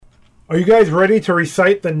Are you guys ready to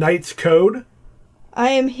recite the Knight's Code? I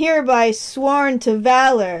am hereby sworn to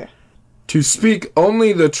valor. To speak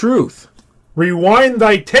only the truth. Rewind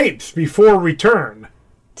thy tapes before return.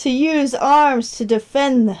 To use arms to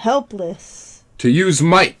defend the helpless. To use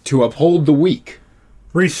might to uphold the weak.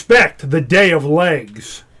 Respect the day of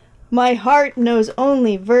legs. My heart knows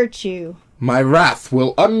only virtue. My wrath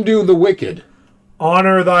will undo the wicked.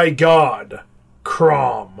 Honor thy God,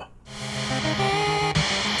 Crom.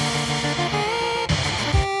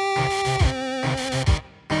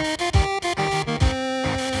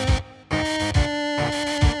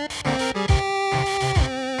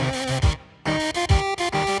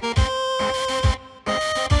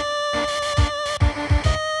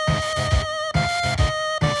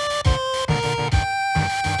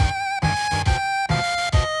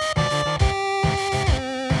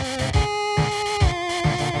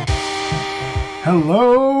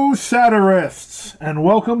 Hello, satirists, and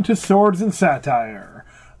welcome to Swords and Satire,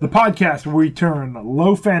 the podcast where we turn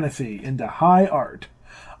low fantasy into high art.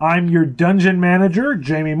 I'm your dungeon manager,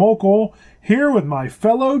 Jamie Mokel, here with my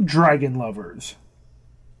fellow dragon lovers.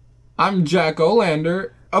 I'm Jack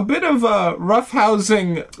Olander, a bit of a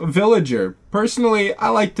roughhousing villager. Personally, I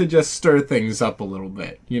like to just stir things up a little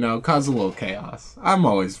bit, cause a little chaos. I'm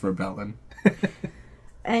always rebelling.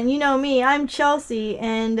 And you know me, I'm Chelsea,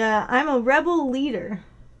 and I'm a rebel leader.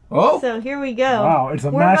 Oh! So here we go. Wow, it's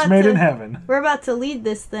a match made in heaven. We're about to lead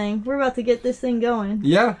this thing. We're about to get this thing going.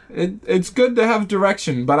 Yeah, it's good to have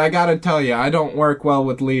direction, but I gotta tell you, I don't work well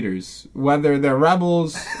with leaders. Whether they're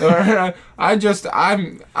rebels or...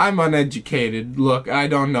 I'm uneducated. Look, I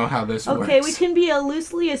don't know how this works. Okay, we can be a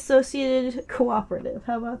loosely associated cooperative.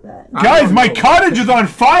 How about that? Guys, my cottage is on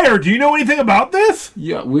fire! Do you know anything about this?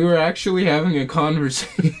 Yeah, we were actually having a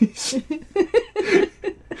conversation.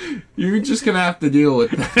 You're just gonna have to deal with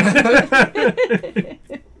that.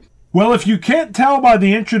 Well, if you can't tell by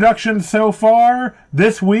the introduction so far,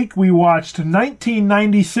 this week we watched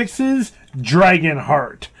 1996's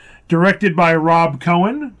Dragonheart, directed by Rob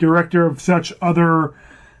Cohen, director of such other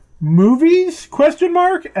movies,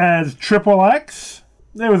 as Triple X.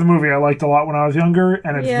 It was a movie I liked a lot when I was younger,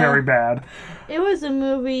 and it's very bad. It was a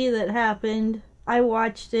movie that happened. I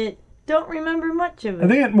watched it. Don't remember much of it. I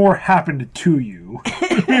think it more happened to you.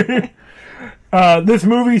 This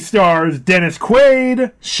movie stars Dennis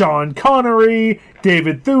Quaid, Sean Connery,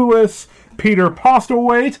 David Thewlis, Peter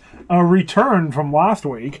Postlethwaite, a return from last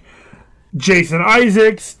week, Jason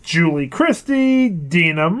Isaacs, Julie Christie,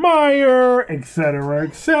 Dina Meyer, etc.,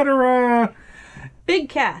 etc. Big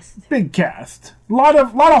cast. Big cast. Lot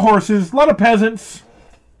of horses, a lot of peasants.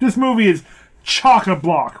 This movie is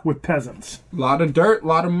chock-a-block with peasants. A lot of dirt, a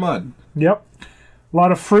lot of mud. Yep. A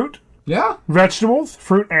lot of fruit. Yeah. Vegetables.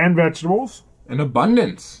 Fruit and vegetables. An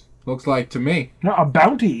abundance, looks like to me. No, a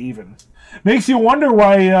bounty, even. Makes you wonder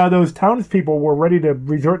why those townspeople were ready to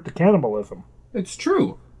resort to cannibalism. It's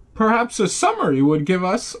true. Perhaps a summary would give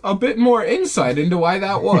us a bit more insight into why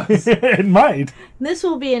that was. It might. This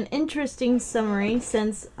will be an interesting summary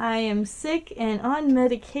since I am sick and on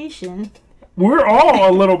medication. We're all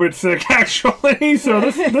a little bit sick, actually. So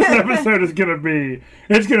this episode is gonna be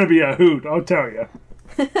a hoot. I'll tell you.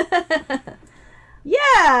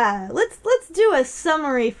 Yeah, let's do a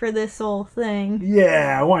summary for this whole thing.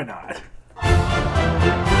 Yeah, why not?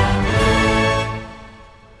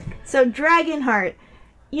 So Dragonheart.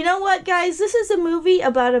 You know what, guys? This is a movie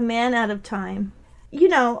about a man out of time.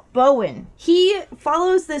 Bowen. He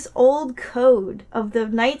follows this old code of the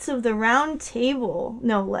Knights of the Round Table,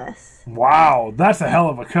 no less. Wow, that's a hell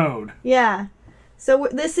of a code. Yeah. So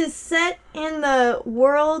this is set in the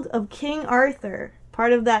world of King Arthur,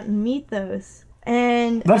 part of that mythos.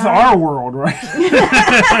 And that's our world, right?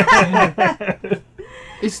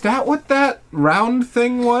 Is that what that round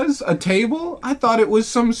thing was? A table? I thought it was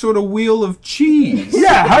some sort of wheel of cheese.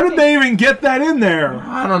 Yeah, how did they even get that in there?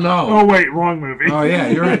 I don't know. Oh, wait, wrong movie. Oh, yeah,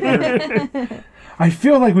 you're right. I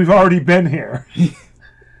feel like we've already been here.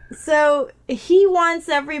 So he wants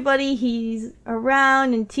everybody he's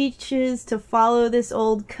around and teaches to follow this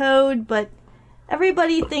old code, but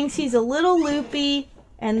everybody thinks he's a little loopy,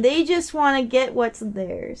 and they just want to get what's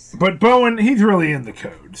theirs. But Bowen, he's really in the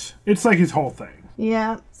codes. It's like his whole thing.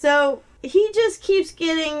 Yeah. So he just keeps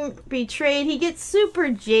getting betrayed. He gets super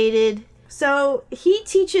jaded. So he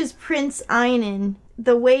teaches Prince Einan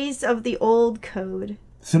the ways of the old code.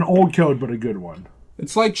 It's an old code, but a good one.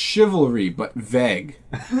 It's like chivalry, but vague.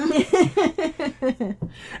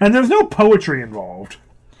 And there's no poetry involved.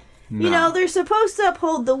 No. They're supposed to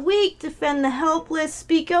uphold the weak, defend the helpless,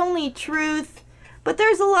 speak only truth. But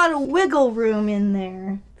there's a lot of wiggle room in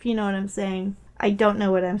there, if you know what I'm saying. I don't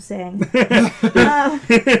know what I'm saying.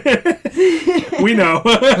 We know.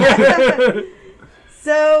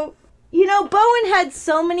 So, Bowen had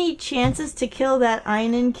so many chances to kill that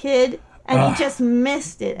Einan kid, and he just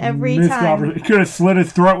missed it every time. He could have slit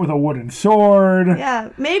his throat with a wooden sword. Yeah,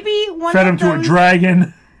 maybe Fed him to a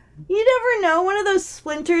dragon. You never know. One of those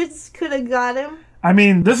splinters could have got him. I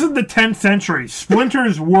mean, this is the 10th century.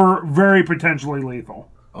 Splinters were very potentially lethal.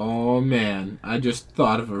 Oh, man. I just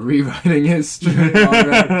thought of a rewriting history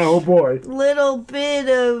already. Oh, boy. Little bit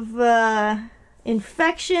of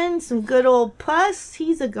infection, some good old pus.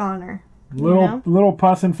 He's a goner. Little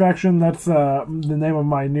pus infection. That's the name of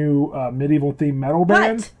my new medieval themed metal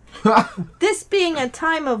band. But this being a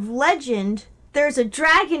time of legend, there's a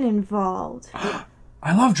dragon involved.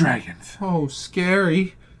 I love dragons. Oh,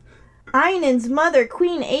 scary. Einan's mother,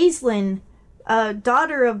 Queen Aislinn,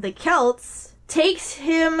 daughter of the Celts, takes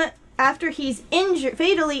him after he's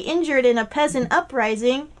fatally injured in a peasant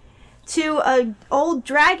uprising to an old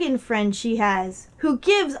dragon friend she has, who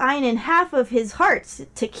gives Einan half of his hearts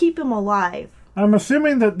to keep him alive. I'm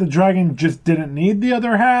assuming that the dragon just didn't need the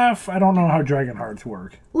other half. I don't know how dragon hearts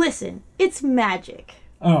work. Listen, it's magic.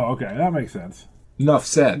 Oh, okay. That makes sense. Enough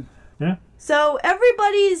said. Yeah. So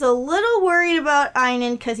everybody's a little worried about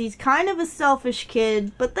Einan because he's kind of a selfish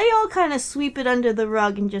kid, but they all kind of sweep it under the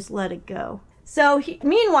rug and just let it go. So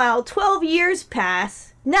meanwhile, 12 years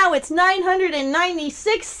pass. Now it's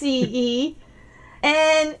 996 CE,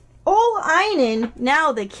 and old Einan,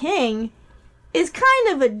 now the king, is kind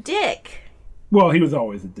of a dick. Well, he was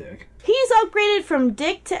always a dick. He's upgraded from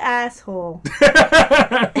dick to asshole.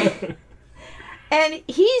 And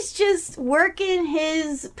he's just working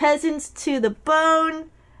his peasants to the bone,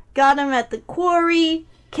 got them at the quarry,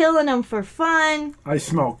 killing them for fun. I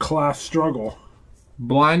smell class struggle.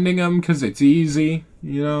 Blinding them because it's easy,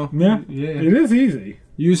 Yeah. It is easy.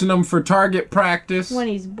 Using them for target practice. When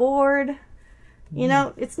he's bored.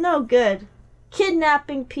 It's no good.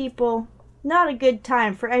 Kidnapping people, not a good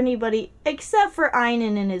time for anybody except for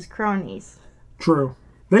Einan and his cronies. True.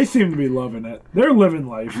 They seem to be loving it. They're living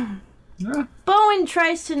life. Yeah. Bowen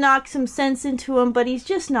tries to knock some sense into him, but he's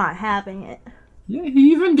just not having it. Yeah,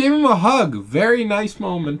 he even gave him a hug. Very nice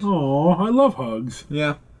moment. Oh, I love hugs.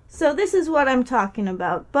 Yeah. So this is what I'm talking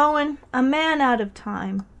about. Bowen, a man out of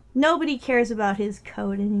time. Nobody cares about his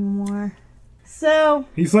code anymore. So...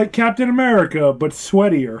 He's like Captain America, but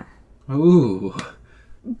sweatier. Ooh.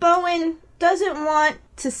 Bowen doesn't want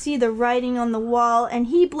to see the writing on the wall, and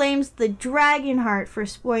he blames the Dragonheart for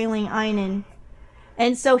spoiling Einan.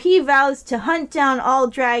 And so he vows to hunt down all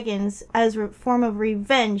dragons as a form of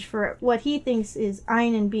revenge for what he thinks is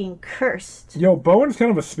Einan being cursed. Yo, Bowen's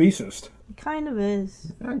kind of a speciest. Kind of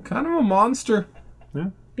is. Yeah, kind of a monster. Yeah.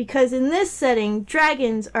 Because in this setting,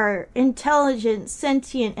 dragons are intelligent,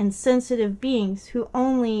 sentient, and sensitive beings who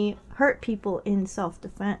only hurt people in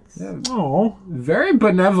self-defense. Yeah. Oh. Very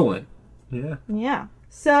benevolent. Yeah. Yeah.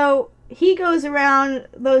 So he goes around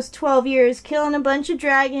those 12 years killing a bunch of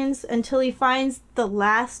dragons until he finds the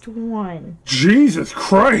last one. Jesus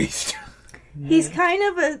Christ. He's kind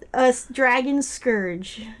of a dragon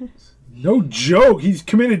scourge. No joke. He's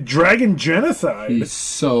committed dragon genocide. He's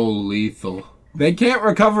so lethal. They can't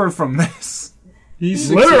recover from this.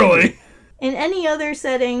 He's literally. In any other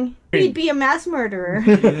setting, he'd be a mass murderer.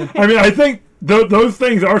 I mean, I think those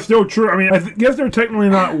things are still true. I mean, I guess they're technically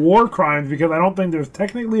not war crimes because I don't think there's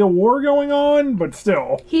technically a war going on, but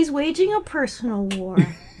still. He's waging a personal war.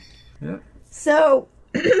 Yeah. So,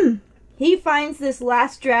 he finds this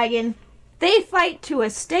last dragon. They fight to a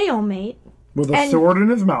stalemate. With a sword in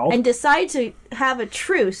his mouth. And decide to have a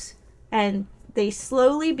truce. And they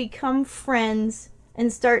slowly become friends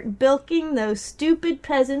and start bilking those stupid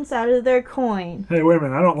peasants out of their coin. Hey, wait a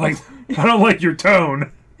minute. I don't like your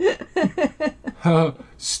tone.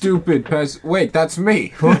 Stupid peasant. Wait, that's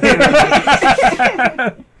me.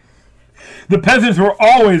 The peasants were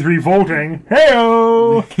always revolting.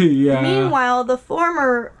 Hey-o! Yeah. Meanwhile, the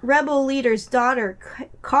former rebel leader's daughter,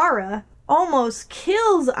 Kara, almost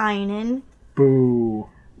kills Einan. Boo.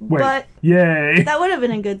 Wait. But yay. that would have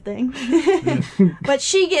been a good thing. But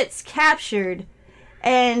she gets captured,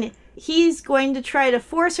 and he's going to try to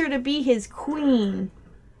force her to be his queen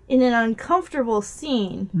in an uncomfortable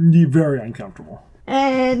scene. Very uncomfortable.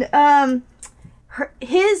 And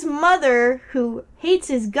his mother, who hates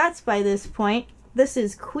his guts by this point, this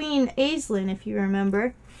is Queen Aislinn, if you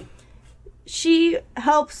remember, she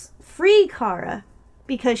helps free Kara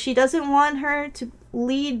because she doesn't want her to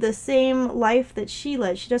lead the same life that she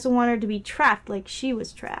led. She doesn't want her to be trapped like she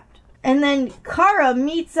was trapped. And then Kara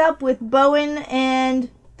meets up with Bowen and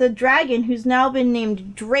the dragon, who's now been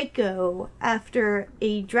named Draco after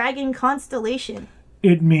a dragon constellation.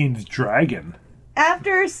 It means dragon.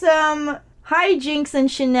 After some hijinks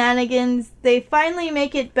and shenanigans, they finally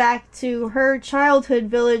make it back to her childhood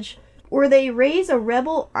village where they raise a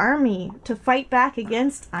rebel army to fight back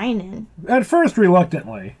against Einon. At first,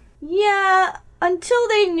 reluctantly. Yeah, until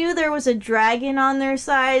they knew there was a dragon on their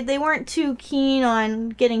side, they weren't too keen on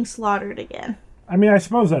getting slaughtered again. I mean, I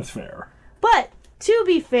suppose that's fair. But, to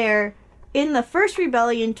be fair, in the first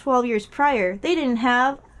rebellion 12 years prior, they didn't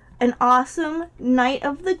have an awesome Knight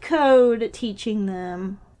of the Code teaching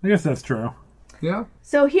them. I guess that's true. Yeah.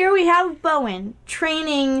 So here we have Bowen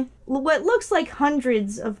training what looks like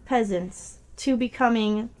hundreds of peasants to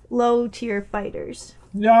becoming low-tier fighters.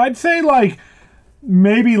 Yeah, I'd say, like,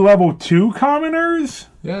 maybe level 2 commoners?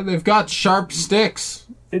 Yeah, they've got sharp sticks.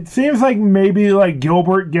 It seems like maybe, like,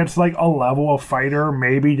 Gilbert gets, like, a level of fighter,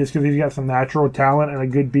 maybe just because he's got some natural talent and a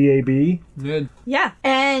good BAB. Yeah. Yeah,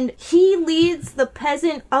 and he leads the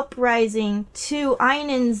peasant uprising to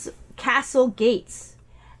Einon's castle gates.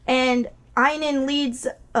 And Einon leads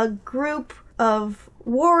a group of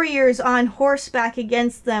warriors on horseback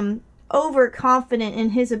against them, overconfident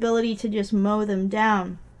in his ability to just mow them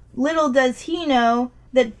down. Little does he know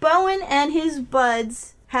that Bowen and his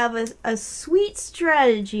buds have a sweet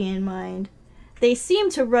strategy in mind. They seem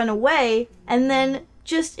to run away and then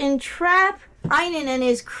just entrap Einon and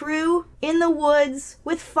his crew in the woods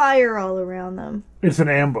with fire all around them. It's an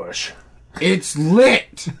ambush. It's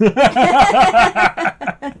lit!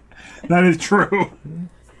 That is true.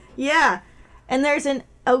 Yeah, and there's a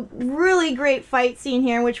really great fight scene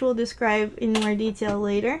here, which we'll describe in more detail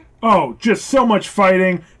later. Oh, just so much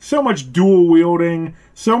fighting, so much dual wielding,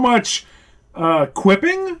 so much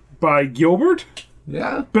quipping by Gilbert.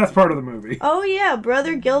 Yeah. Best part of the movie. Oh yeah,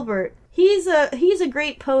 Brother Gilbert. He's a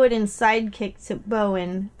great poet and sidekick to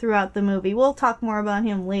Bowen throughout the movie. We'll talk more about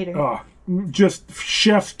him later. Oh, just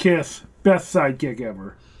chef's kiss. Best sidekick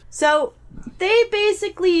ever. So they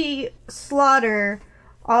basically slaughter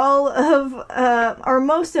all of, or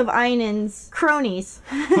most of Einon's cronies.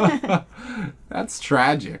 That's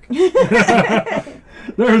tragic.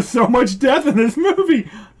 There's so much death in this movie.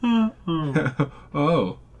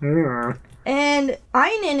 Oh. And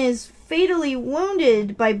Einon is fatally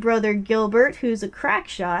wounded by Brother Gilbert, who's a crack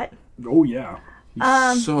shot. Oh, yeah.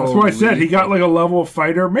 So That's what I said. He got lethal. like a level of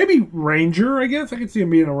fighter. Maybe ranger, I guess. I could see him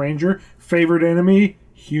being a ranger. Favorite enemy?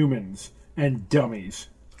 Humans. And dummies.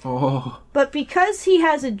 Oh. But because he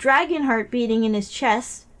has a dragon heart beating in his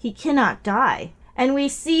chest, he cannot die. And we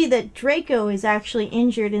see that Draco is actually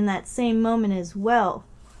injured in that same moment as well.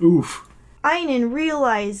 Oof. Einon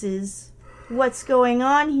realizes what's going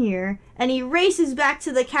on here, and he races back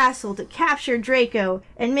to the castle to capture Draco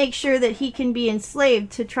and make sure that he can be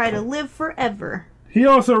enslaved to try to live forever. He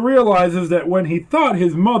also realizes that when he thought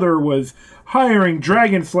his mother was hiring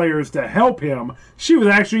dragon slayers to help him, she was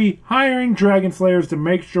actually hiring dragon slayers to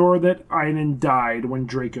make sure that Einon died when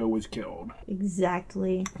Draco was killed.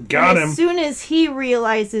 Exactly. Got And him. As soon as he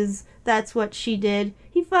realizes that's what she did,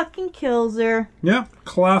 he fucking kills her. Yeah,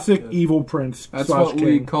 classic evil prince. That's slash what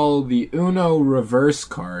we king. call the Uno reverse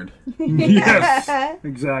card. Yes,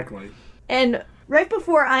 exactly. And right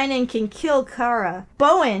before Einon can kill Kara,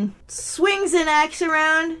 Bowen swings an axe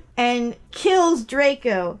around and kills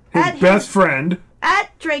Draco. His best friend.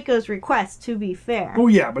 At Draco's request, to be fair. Oh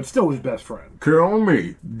yeah, but still his best friend. Kill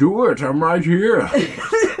me. Do it. I'm right here.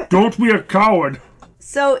 Don't be a coward.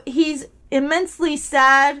 So he's immensely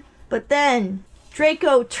sad, but then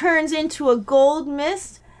Draco turns into a gold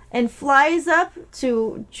mist and flies up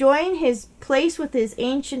to join his place with his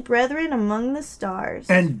ancient brethren among the stars.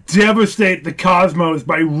 And devastate the cosmos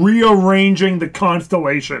by rearranging the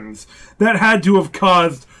constellations. That had to have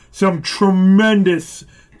caused some tremendous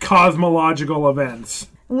cosmological events.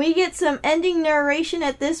 We get some ending narration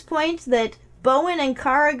at this point that Bowen and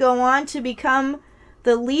Kara go on to become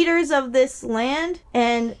the leaders of this land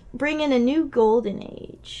and bring in a new golden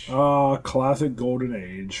age. Classic golden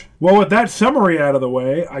age. Well, with that summary out of the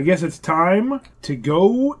way, I guess it's time to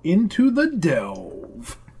go into the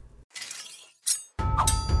delve.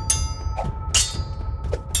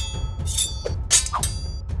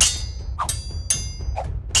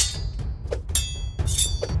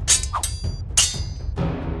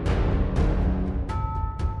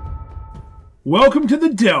 Welcome to the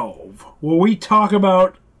Delve, where we talk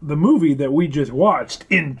about the movie that we just watched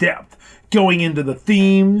in depth, going into the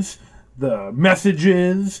themes, the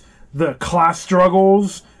messages, the class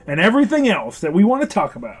struggles, and everything else that we want to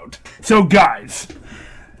talk about. So guys,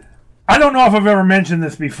 I don't know if I've ever mentioned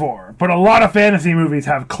this before, but a lot of fantasy movies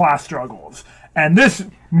have class struggles, and this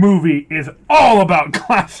movie is all about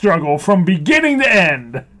class struggle from beginning to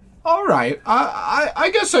end. All right.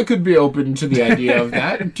 I guess I could be open to the idea of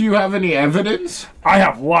that. Do you have any evidence? I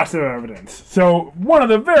have lots of evidence. So one of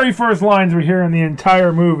the very first lines we hear in the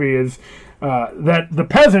entire movie is that the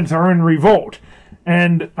peasants are in revolt.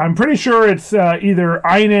 And I'm pretty sure it's either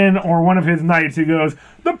Einan or one of his knights who goes,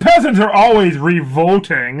 "The peasants are always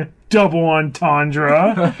revolting." Double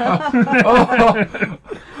entendre.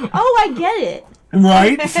 Oh, I get it.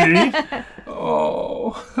 Right? See?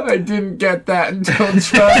 Oh, I didn't get that until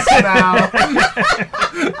just now.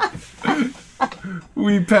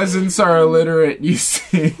 We peasants are illiterate, you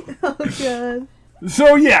see. Oh, God.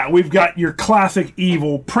 So yeah, we've got your classic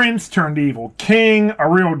evil prince turned evil king, a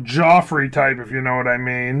real Joffrey type, if you know what I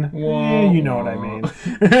mean. Yeah, you know what I mean.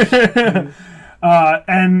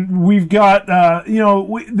 And we've got,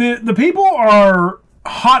 the people are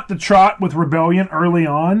hot to trot with rebellion early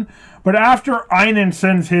on, but after Einan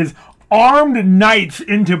sends his armed knights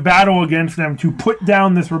into battle against them to put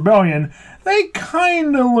down this rebellion, they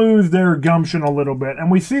kind of lose their gumption a little bit.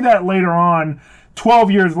 And we see that later on,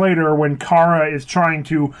 12 years later, when Kara is trying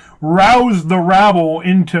to rouse the rabble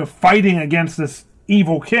into fighting against this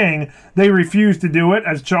evil king. They refuse to do it,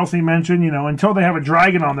 as Chelsea mentioned, until they have a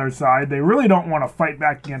dragon on their side. They really don't want to fight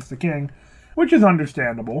back against the king, which is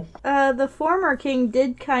understandable. The former king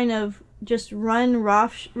did kind of just run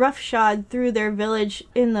roughshod through their village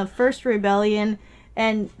in the first rebellion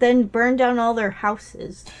and then burn down all their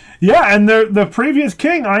houses. Yeah, and the previous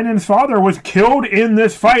king, Einan's father, was killed in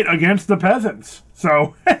this fight against the peasants.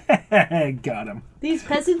 So, got him. These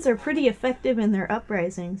peasants are pretty effective in their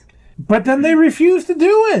uprisings. But then they refuse to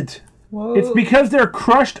do it. Whoa. It's because they're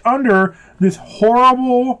crushed under this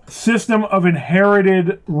horrible system of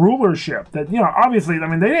inherited rulership. That, obviously, they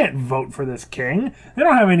didn't vote for this king. They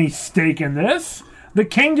don't have any stake in this. The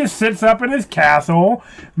king just sits up in his castle,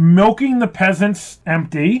 milking the peasants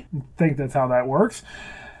empty. I think that's how that works.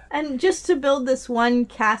 And just to build this one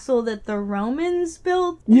castle that the Romans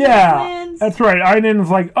built? Yeah, that's right. Einan's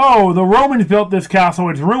like, oh, the Romans built this castle.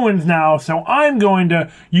 It's ruins now, so I'm going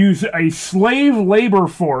to use a slave labor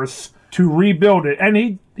force to rebuild it.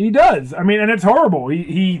 And he does. And it's horrible.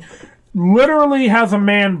 He literally has a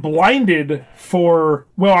man blinded for,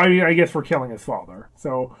 I guess for killing his father.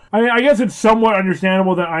 So, I guess it's somewhat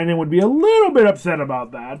understandable that Einan would be a little bit upset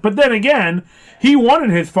about that. But then again, he wanted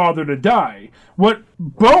his father to die. What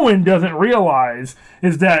Bowen doesn't realize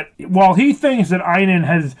is that while he thinks that Einan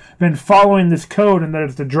has been following this code and that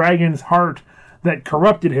it's the dragon's heart that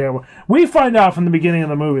corrupted him, we find out from the beginning of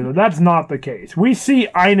the movie that that's not the case. We see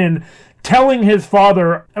Einan telling his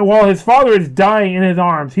father, while his father is dying in his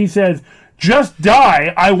arms, he says, "Just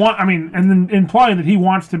die, and then implying that he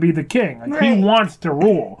wants to be the king. Like, right. He wants to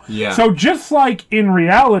rule." Yeah. So just like in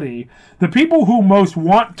reality, the people who most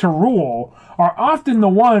want to rule are often the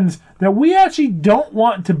ones that we actually don't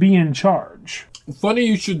want to be in charge. Funny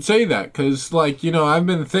you should say that, because, I've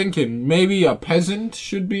been thinking maybe a peasant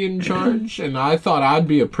should be in charge, and I thought I'd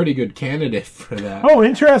be a pretty good candidate for that. Oh,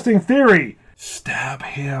 interesting theory. Stab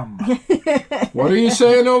him. What are you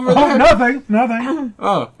saying over there? Nothing.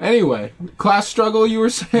 Oh, anyway. Class struggle, you were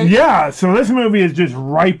saying? Yeah, so this movie is just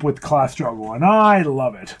ripe with class struggle, and I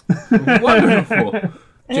love it. Wonderful.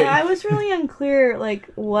 Yeah, I was really unclear,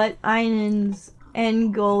 what Einan's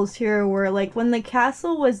end goals here were. When the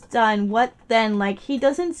castle was done, what then? He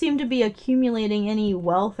doesn't seem to be accumulating any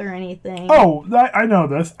wealth or anything. Oh, I know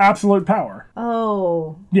this. Absolute power.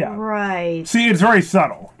 Oh. Yeah. Right. See, it's very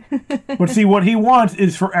subtle. But see, what he wants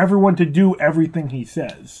is for everyone to do everything he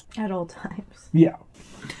says. At all times. Yeah.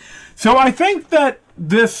 So I think that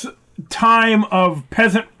this time of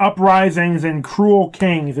peasant uprisings and cruel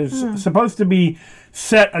kings is supposed to be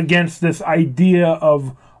set against this idea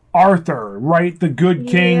of Arthur, right? The good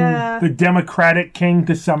king, the democratic king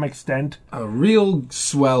to some extent. A real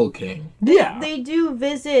swell king. Yeah. They do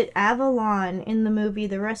visit Avalon in the movie,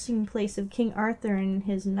 the resting place of King Arthur and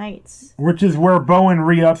his knights. Which is where Bowen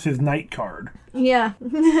re-ups his knight card. Yeah.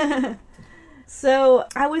 So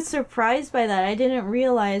I was surprised by that. I didn't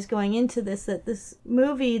realize going into this that this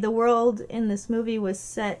movie, the world in this movie was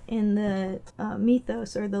set in the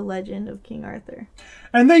mythos or the legend of King Arthur.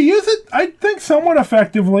 And they use it, I think, somewhat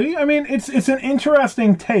effectively. It's an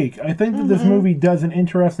interesting take. I think that this movie does an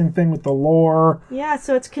interesting thing with the lore. Yeah,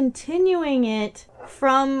 so it's continuing it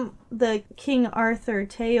from the King Arthur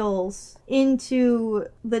tales into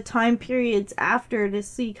the time periods after to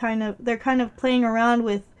see they're kind of playing around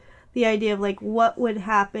with the idea of what would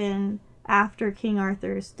happen after King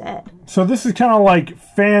Arthur's dead. So this is kind of like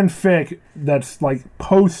fanfic that's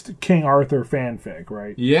post King Arthur fanfic,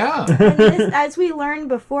 right? Yeah. And as we learned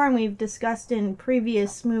before and we've discussed in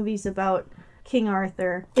previous movies about King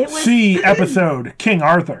Arthur. It was See episode King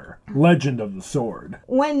Arthur, Legend of the Sword.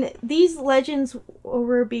 when these legends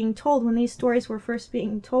were being told, when these stories were first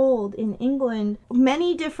being told in England,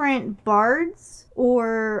 many different bards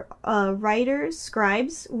or writers,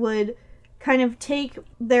 scribes, would kind of take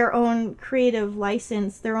their own creative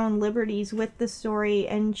license, their own liberties with the story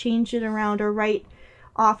and change it around or write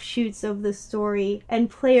offshoots of the story and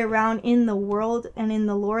play around in the world and in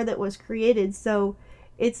the lore that was created. So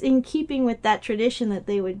it's in keeping with that tradition that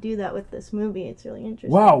they would do that with this movie. It's really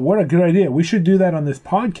interesting. Wow, what a good idea. We should do that on this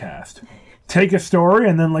podcast. Take a story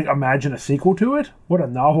and then imagine a sequel to it. What a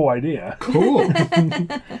novel idea. Cool.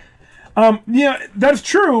 Yeah, that's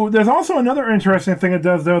true. There's also another interesting thing it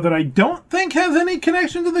does, though, that I don't think has any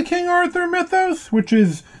connection to the King Arthur mythos, which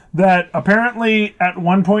is that apparently at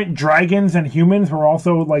one point dragons and humans were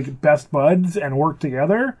also best buds and worked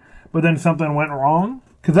together, but then something went wrong.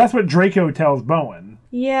 Because that's what Draco tells Bowen.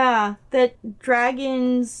 Yeah, that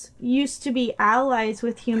dragons used to be allies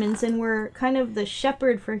with humans and were kind of the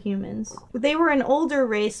shepherd for humans. They were an older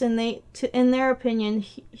race, and in their opinion,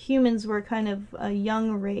 humans were kind of a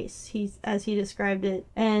young race, as he described it,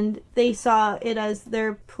 and they saw it as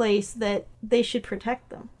their place that they should protect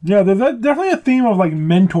them. Yeah, there's definitely a theme of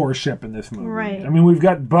mentorship in this movie. Right. I mean, we've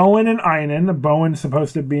got Bowen and Einon. Bowen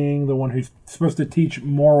supposed to being the one who's supposed to teach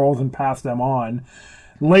morals and pass them on.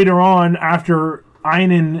 Later on, after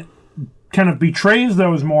Einon kind of betrays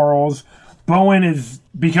those morals, Bowen is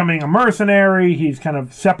becoming a mercenary. He's kind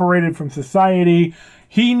of separated from society.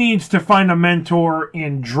 He needs to find a mentor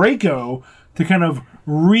in Draco to kind of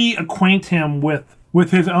reacquaint him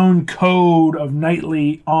with his own code of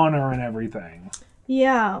knightly honor and everything.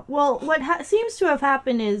 Yeah, well, what seems to have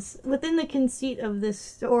happened is, within the conceit of this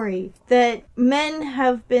story, that men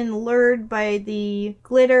have been lured by the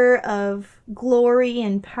glitter of glory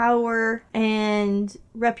and power and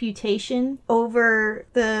reputation over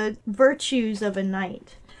the virtues of a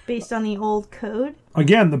knight, based on the old code.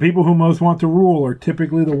 Again, the people who most want to rule are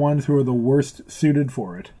typically the ones who are the worst suited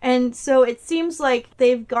for it. And so it seems like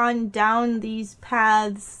they've gone down these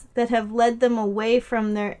paths that have led them away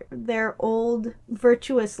from their old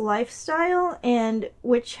virtuous lifestyle, and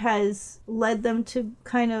which has led them to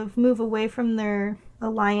kind of move away from their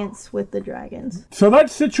alliance with the dragons. So that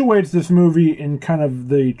situates this movie in kind of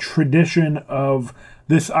the tradition of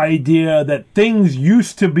this idea that things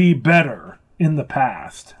used to be better in the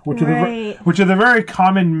past, which is a very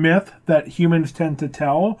common myth that humans tend to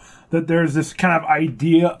tell, that there's this kind of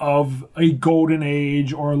idea of a golden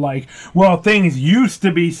age, or things used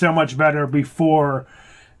to be so much better before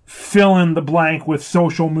fill in the blank with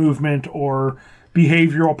social movement or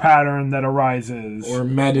behavioral pattern that arises. Or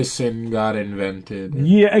medicine got invented.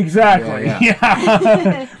 Yeah, exactly.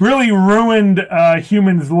 Yeah. Really ruined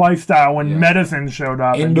humans' lifestyle when medicine showed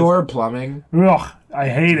up. Indoor plumbing. Ugh, I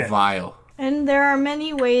hate it. Vile. And there are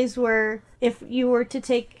many ways where, if you were to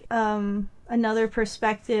take another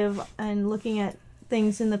perspective and looking at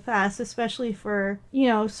things in the past, especially for,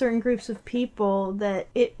 certain groups of people, that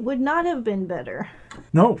it would not have been better.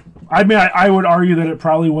 No. I mean, I would argue that it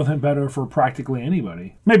probably wasn't better for practically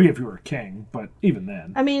anybody. Maybe if you were a king, but even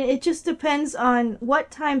then. I mean, it just depends on what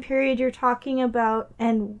time period you're talking about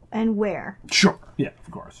and where. Sure. Yeah,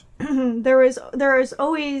 of course. There is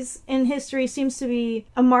always, in history, seems to be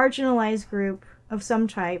a marginalized group of some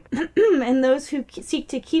type, and those who seek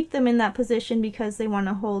to keep them in that position because they want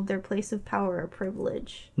to hold their place of power or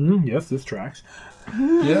privilege. Yes, this tracks.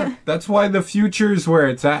 Yeah, that's why the future's where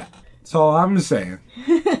it's at. That's all I'm saying.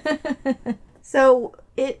 So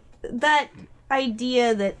that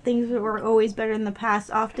idea that things were always better in the past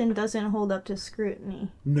often doesn't hold up to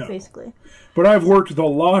scrutiny. No. Basically. But I've worked with a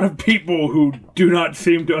lot of people who do not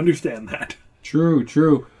seem to understand that.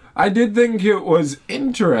 True. I did think it was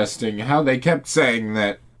interesting how they kept saying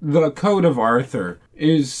that the Code of Arthur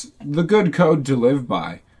is the good code to live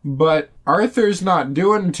by. But Arthur's not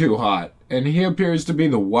doing too hot, and he appears to be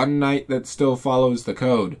the one knight that still follows the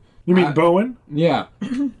code. You mean Bowen? Yeah,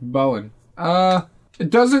 Bowen. It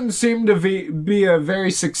doesn't seem to be a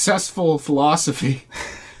very successful philosophy.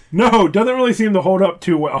 No, doesn't really seem to hold up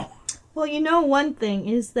too well. Well, one thing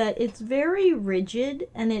is that it's very rigid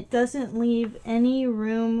and it doesn't leave any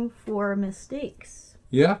room for mistakes.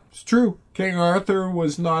 Yeah, it's true. King Arthur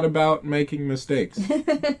was not about making mistakes.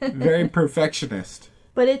 Very perfectionist.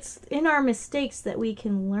 But it's in our mistakes that we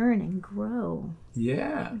can learn and grow.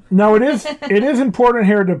 Yeah. Now, it is important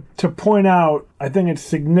here to point out, I think it's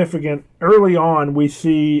significant, early on we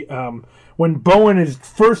see when Bowen is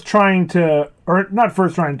first trying to, or not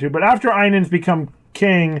first trying to, but after Einon's become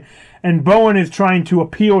king, and Bowen is trying to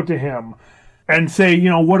appeal to him and say,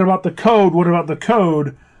 what about the code? What about the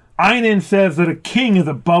code? Einan says that a king is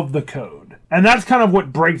above the code. And that's kind of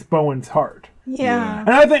what breaks Bowen's heart. Yeah. And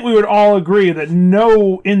I think we would all agree that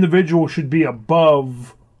no individual should be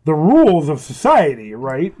above the rules of society,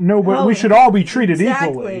 right? No, but we should all be treated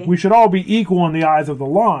equally. We should all be equal in the eyes of the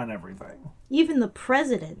law and everything. Even the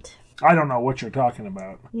president. I don't know what you're talking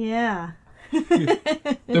about. Yeah.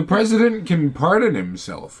 The president can pardon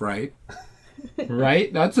himself, right?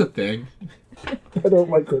 Right? That's a thing. I don't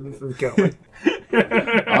like where this is going.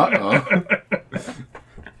 Uh-oh.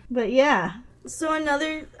 But yeah. So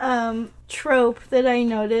another trope that I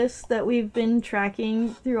noticed that we've been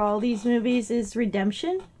tracking through all these movies is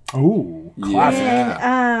redemption. Ooh, classic.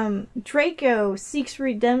 Yeah. And Draco seeks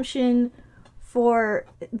redemption for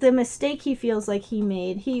the mistake he feels like he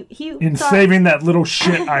made. He In thought, saving that little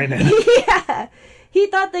shit Einan. yeah, he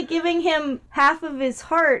thought that giving him half of his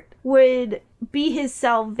heart would be his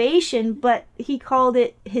salvation, but he called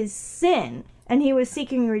it his sin, and he was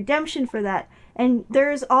seeking redemption for that. And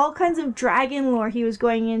there's all kinds of dragon lore he was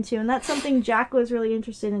going into, and that's something Jack was really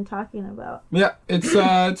interested in talking about. Yeah,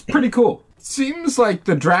 it's pretty cool. Seems like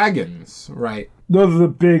the dragons, right? Those are the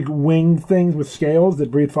big winged things with scales that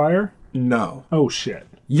breathe fire? No. Oh, shit.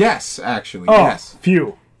 Yes, actually, Oh, yes.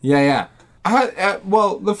 phew. Yeah.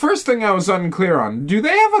 Well, the first thing I was unclear on, do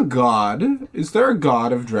they have a god? Is there a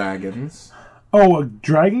god of dragons? Oh, a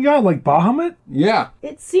dragon god like Bahamut? Yeah.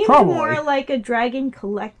 It seemed Probably. more like a dragon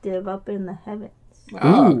collective up in the heavens.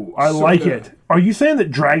 Ooh, I so like good. it. Are you saying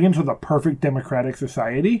that dragons are the perfect democratic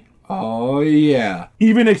society? Oh, yeah.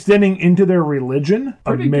 Even extending into their religion?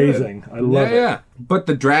 Pretty Amazing. good. I love it. Yeah. But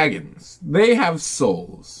the dragons, they have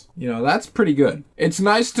souls. You know, that's pretty good. It's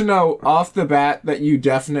nice to know off the bat that you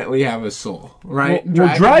definitely have a soul, right?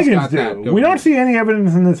 Well, dragons got do. that, We don't they? see any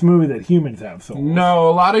evidence in this movie that humans have souls. No,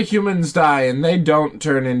 a lot of humans die and they don't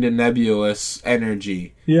turn into nebulous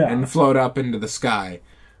energy and float up into the sky.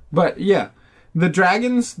 But yeah, the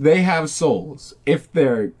dragons, they have souls. If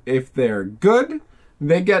they're good,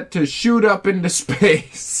 they get to shoot up into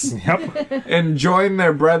space Yep. and join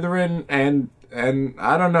their brethren and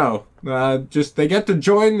I don't know. Just they get to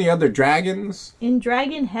join the other dragons. In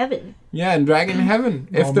dragon heaven. Yeah, in dragon heaven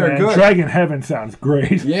if Oh, they're man, good. Dragon heaven sounds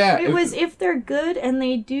great. Yeah. It was if they're good and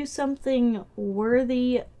they do something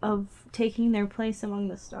worthy of taking their place among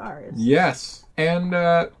the stars. Yes. And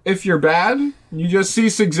if you're bad, you just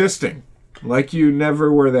cease existing. Like you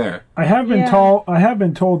never were there. I have been Yeah. I have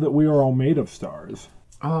been told that we are all made of stars.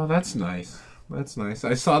 Oh, that's nice. That's nice.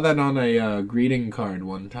 I saw that on a greeting card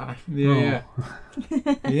one time. Yeah.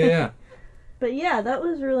 Yeah. But yeah, that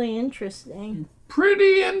was really interesting.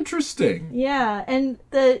 Pretty interesting. Yeah, and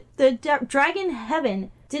the dragon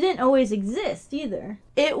heaven didn't always exist either.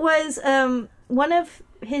 It was one of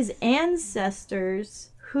his ancestors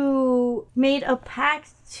who made a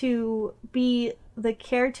pact to be the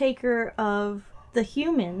caretaker of the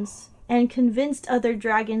humans and convinced other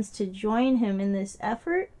dragons to join him in this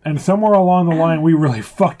effort. And somewhere along the line, we really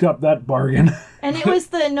fucked up that bargain. And it was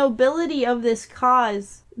the nobility of this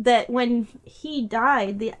cause that when he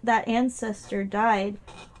died, that ancestor died,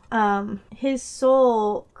 his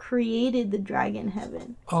soul created the dragon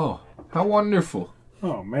heaven. Oh, how wonderful.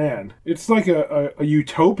 Oh, man. It's like a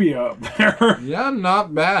utopia up there. Yeah,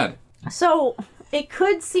 not bad. So it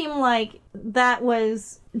could seem like that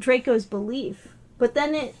was Draco's belief, but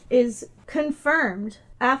then it is confirmed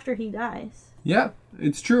after he dies. Yeah,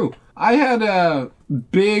 it's true. I had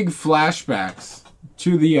big flashbacks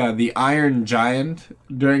to the Iron Giant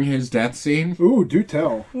during his death scene. Ooh, do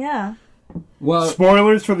tell. Yeah. Well,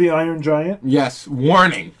 Spoilers for the Iron Giant. yes,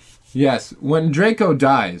 warning. Yes, when Draco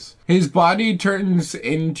dies, his body turns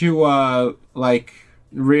into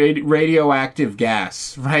radioactive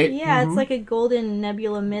gas, right? Yeah, it's like a golden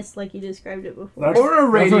nebula mist, like you described it before. That's- Or a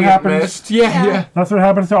what radiant happens. mist. Yeah. That's what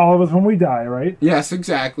happens to all of us when we die, right? Yes,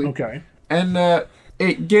 exactly. Okay. And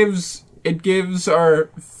it gives our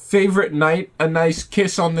favorite knight a nice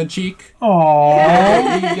kiss on the cheek.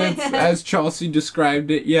 Aww. He gets, as Chelsea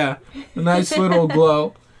described it, a nice little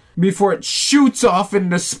glow before it shoots off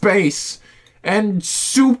into space and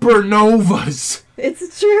supernovas.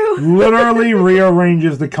 It's true. Literally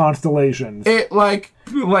rearranges the constellations. It like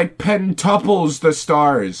pentuples the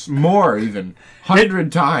stars, more even,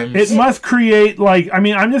 100 times. It must create,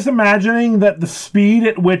 I'm just imagining that the speed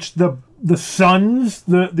at which the suns,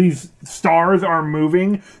 these stars are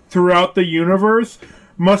moving throughout the universe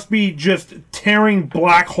must be just tearing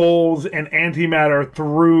black holes and antimatter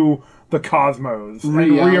through the cosmos and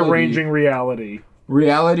rearranging reality.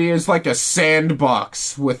 Reality is like a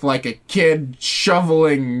sandbox with like a kid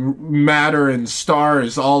shoveling matter and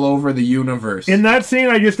stars all over the universe. In that scene,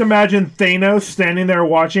 I just imagine Thanos standing there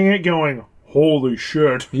watching it going, Holy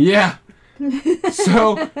shit. Yeah.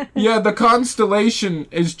 So, yeah, the constellation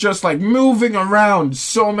is just like moving around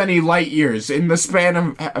so many light years in the span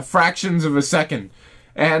of fractions of a second.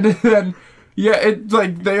 And then, yeah, it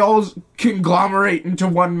like they all conglomerate into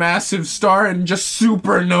one massive star and just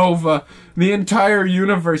supernova. The entire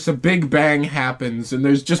universe, a Big Bang happens, and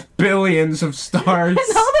there's just billions of stars.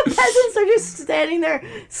 And all the peasants are just standing there,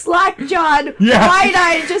 slack-jawed, Yeah.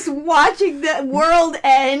 wide-eyed, just watching the world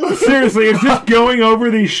end. Seriously, it's just going over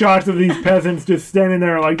these shots of these peasants just standing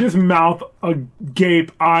there like just mouth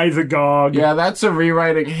agape, eyes agog. Yeah, that's a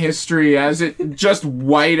rewriting history as it just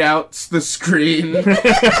whiteouts the screen. It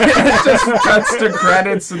just cuts to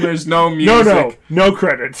credits and there's no music. No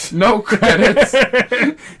credits. No credits.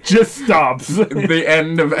 Just stops. The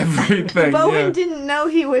end of everything. Bowen Yeah. didn't know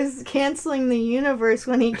he was canceling the universe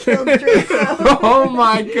when he killed Draco. Oh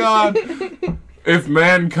my god. If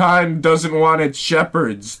mankind doesn't want its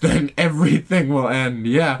shepherds, then everything will end.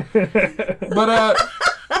 Yeah. But,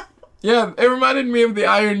 yeah, it reminded me of the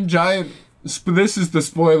Iron Giant. This is the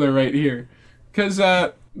spoiler right here. Because,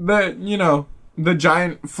 the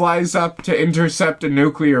giant flies up to intercept a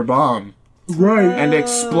nuclear bomb. Right. And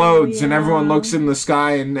explodes, and yeah. everyone looks in the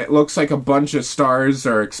sky, and it looks like a bunch of stars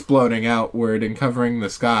are exploding outward and covering the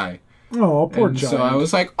sky. Oh, poor And giant. so I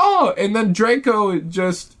was like, oh, and then Draco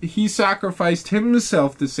he sacrificed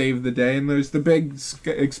himself to save the day, and there's the big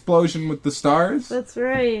explosion with the stars. That's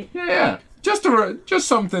right. Yeah, just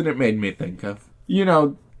something it made me think of.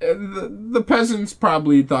 The peasants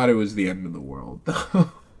probably thought it was the end of the world.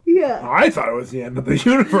 Yeah. I thought it was the end of the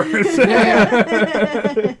universe.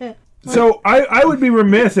 Yeah. So I would be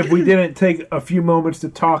remiss if we didn't take a few moments to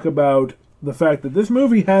talk about the fact that this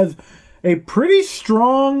movie has a pretty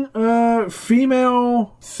strong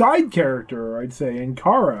female side character, I'd say, in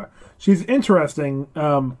Kara. She's interesting.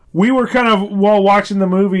 We were kind of, while watching the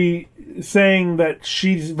movie, saying that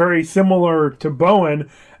she's very similar to Bowen,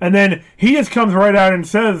 and then he just comes right out and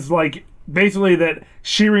says, like, basically that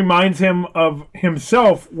she reminds him of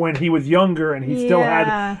himself when he was younger and he still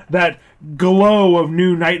Yeah. had that glow of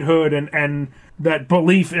new knighthood and that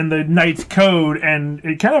belief in the knight's code, and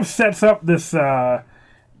it kind of sets up this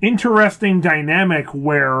interesting dynamic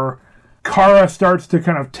where Kara starts to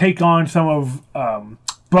kind of take on some of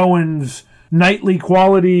Bowen's knightly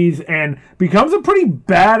qualities and becomes a pretty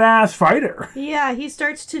badass fighter. Yeah, he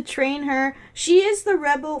starts to train her. She is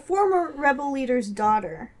the former rebel leader's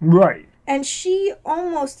daughter. Right. And she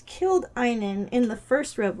almost killed Einan in the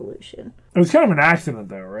first revolution. It was kind of an accident,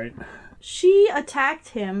 though, right? She attacked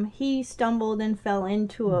him. He stumbled and fell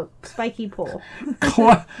into a spiky pole.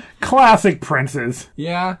 Classic princes.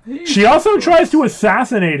 Yeah. She also tries to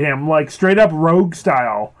assassinate him, like straight up rogue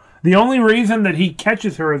style. The only reason that he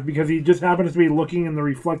catches her is because he just happens to be looking in the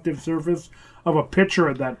reflective surface of a picture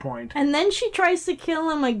at that point. And then she tries to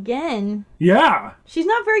kill him again. Yeah. She's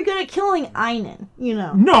not very good at killing Einan, you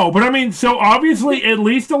know. No, but I mean, so obviously at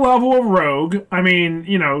least a level of rogue. I mean,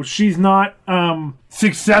 she's not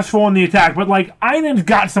successful in the attack, but like Einan's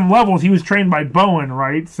got some levels. He was trained by Bowen,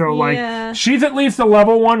 right? So Yeah. like she's at least a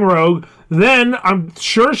level 1 rogue. Then I'm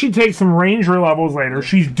sure she takes some ranger levels later.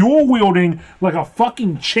 She's dual wielding like a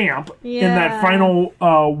fucking champ in that Yeah. final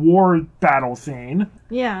war battle scene.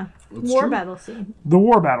 Yeah. That's War true. battle scene. The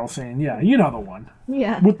war battle scene, yeah, you know the one.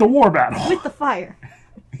 Yeah. With the war battle. With the fire.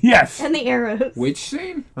 Yes. And the arrows. Which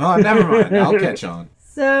scene? Oh, never mind. I'll catch on.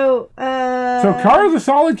 So, So Kara's a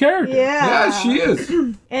solid character. yeah. Yeah, she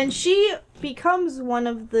is. And she becomes one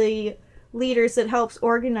of the leaders that helps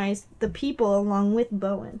organize the people along with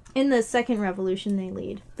Bowen in the second revolution they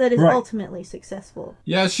lead that is Right. ultimately successful.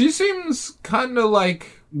 Yeah, she seems kind of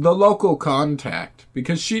like the local contact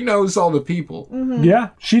because she knows all the people. Yeah,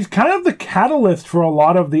 she's kind of the catalyst for a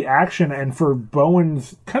lot of the action and for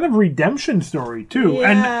Bowen's kind of redemption story too.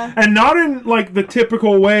 Yeah. And not in like the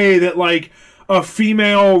typical way that like a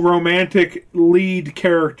female romantic lead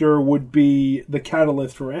character would be the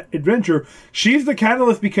catalyst for adventure. She's the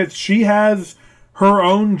catalyst because she has her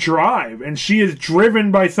own drive and she is driven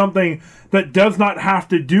by something that does not have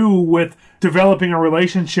to do with developing a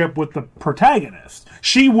relationship with the protagonist.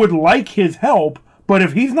 She would like his help, but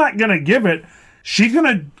if he's not going to give it, she's going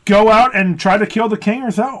to go out and try to kill the king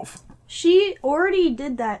herself. She already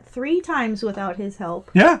did that 3 times without his help.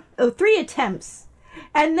 Yeah. 3 attempts.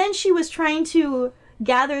 And then she was trying to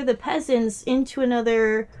gather the peasants into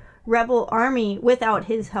another rebel army without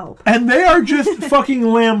his help. And they are just fucking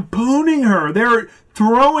lampooning her. They're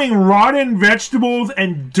throwing rotten vegetables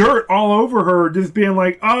and dirt all over her, just being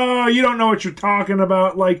like, oh, you don't know what you're talking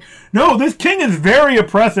about. Like, no, this king is very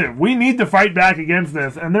oppressive. We need to fight back against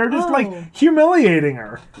this. And they're just, like, humiliating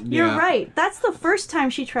her. You're right. That's the first time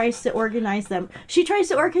she tries to organize them. She tries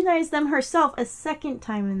to organize them herself a second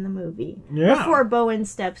time in the movie. Yeah. Before Bowen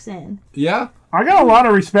steps in. Yeah. I got a lot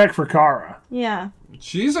of respect for Kara. Yeah.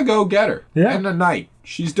 She's a go-getter. Yeah. And a knight.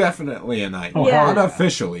 She's definitely a knight. Oh, Yeah. Not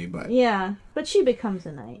officially, but... Yeah. But she becomes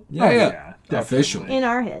a knight. Yeah. definitely. Officially. In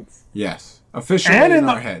our heads. Yes. Officially And in in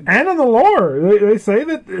our the head. and in the lore, they say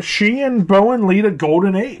that she and Bowen lead a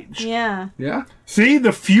golden age. Yeah. Yeah. See,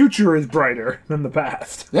 the future is brighter than the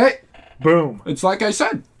past. Hey, Boom. it's like I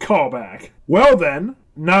said. Callback. Well then,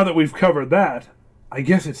 now that we've covered that, I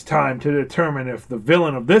guess it's time to determine if the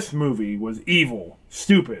villain of this movie was evil,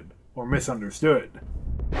 stupid, or misunderstood.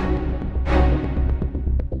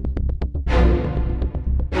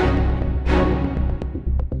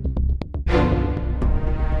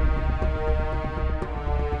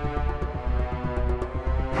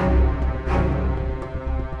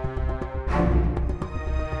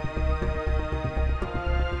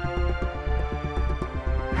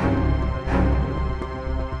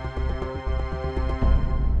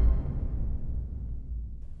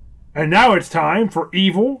 And now it's time for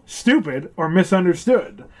Evil, Stupid, or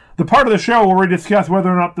Misunderstood. The part of the show where we discuss whether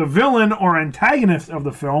or not the villain or antagonist of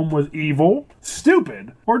the film was evil,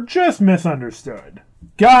 stupid, or just misunderstood.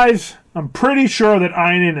 Guys, I'm pretty sure that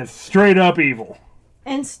Einon is straight up evil.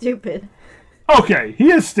 And stupid. Okay, he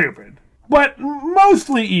is stupid, but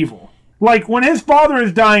mostly evil. Like, when his father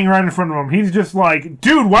is dying right in front of him, he's just like,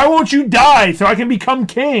 dude, why won't you die so I can become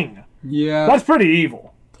king? Yeah. That's pretty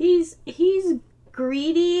evil. He's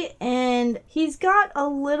greedy, and he's got a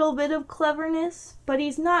little bit of cleverness, but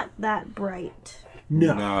he's not that bright.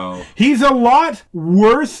 No. He's a lot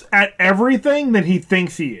worse at everything than he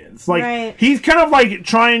thinks he is. Like, Right. he's kind of like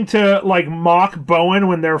trying to like mock Bowen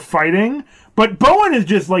when they're fighting, but Bowen is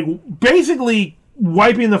just like basically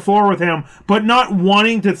wiping the floor with him, but not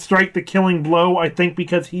wanting to strike the killing blow, I think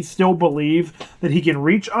because he still believes that he can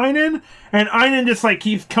reach Einon, and Einon just like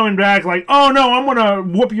keeps coming back like, oh no, I'm gonna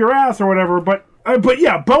whoop your ass or whatever, but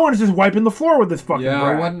yeah, Bowen is just wiping the floor with this fucking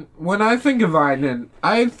Yeah, brat. when I think of Einon,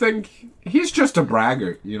 I think he's just a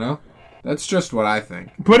braggart, you know? That's just what I think.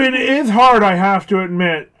 But it is hard, I have to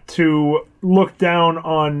admit, to look down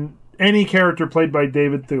on any character played by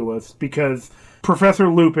David Thewlis because Professor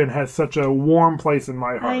Lupin has such a warm place in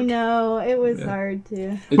my heart. I know, it was hard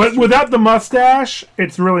to. But without the mustache,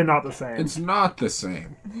 it's really not the same. It's not the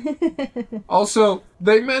same. Also,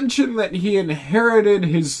 they mention that he inherited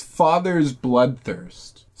his father's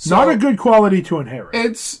bloodthirst. So not a good quality to inherit.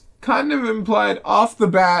 it's kind of implied off the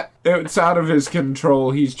bat, it's out of his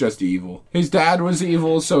control, he's just evil. His dad was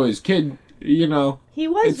evil, so his kid, you know, He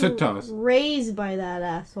was it's a toss. raised by that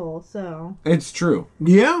asshole, so. It's true.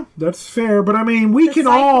 Yeah, that's fair. But I mean, we can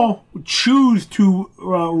cycle. all choose to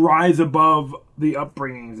rise above the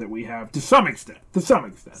upbringings that we have to some extent.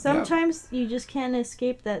 Sometimes you just can't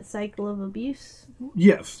escape that cycle of abuse.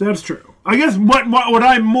 Yes, that's true. I guess what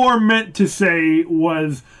I more meant to say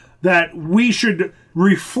was that we should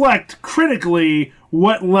reflect critically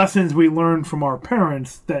what lessons we learned from our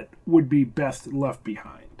parents that would be best left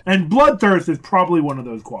behind. And bloodthirst is probably one of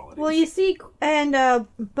those qualities. Well, you see, and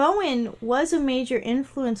Bowen was a major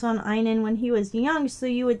influence on Einon when he was young, so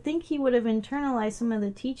you would think he would have internalized some of the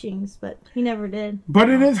teachings, but he never did. But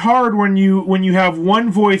it is hard when you have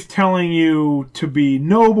one voice telling you to be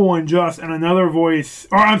noble and just, and another voice,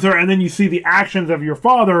 and then you see the actions of your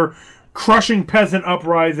father crushing peasant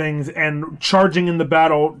uprisings and charging in the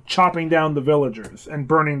battle, chopping down the villagers and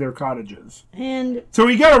burning their cottages. And So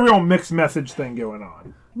you got a real mixed message thing going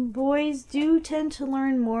on. boys do tend to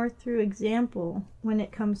learn more through example when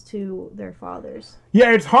it comes to their fathers.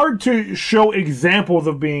 Yeah, it's hard to show examples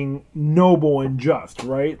of being noble and just,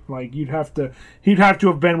 right? Like he'd have to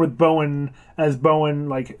have been with Bowen as Bowen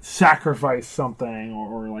like sacrificed something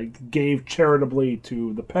or like gave charitably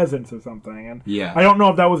to the peasants or something. And Yeah. I don't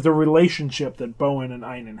know if that was the relationship that Bowen and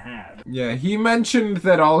Einon had. Yeah, he mentioned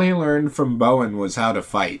that all he learned from Bowen was how to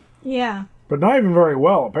fight. Yeah. But not even very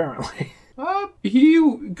well, apparently.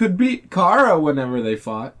 He could beat Kara whenever they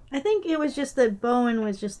fought. I think it was just that Bowen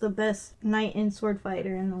was just the best knight and sword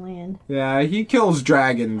fighter in the land. Yeah, he kills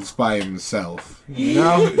dragons by himself. You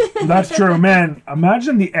know? That's true, man.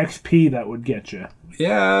 Imagine the XP that would get you.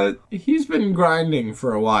 Yeah, he's been grinding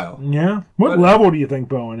for a while. Yeah? What level do you think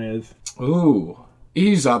Bowen is? Ooh,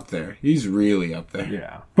 he's up there. He's really up there.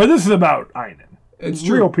 Yeah. But this is about Einon. It's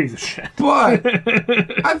Real true. piece of shit. But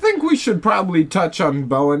I think we should probably touch on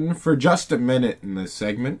Bowen for just a minute in this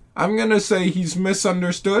segment. I'm going to say he's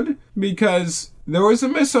misunderstood because there was a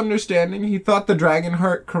misunderstanding. He thought the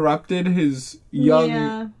Dragonheart corrupted his young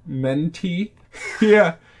Yeah. mentee.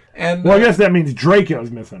 Yeah. And Well, I guess that means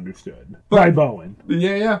Draco's misunderstood by Bowen.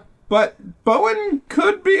 yeah. But Bowen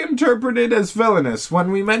could be interpreted as villainous. When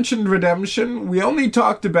we mentioned redemption, we only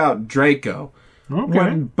talked about Draco. Okay.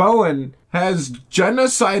 When Bowen has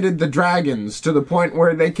genocided the dragons to the point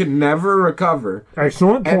where they can never recover.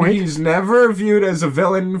 Excellent And point. he's never viewed as a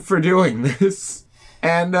villain for doing this.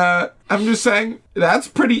 And I'm just saying, that's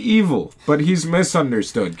pretty evil. But he's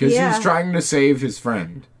misunderstood because Yeah. he's trying to save his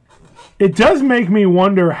friend. It does make me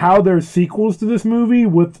wonder how there's sequels to this movie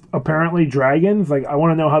with apparently dragons. Like, I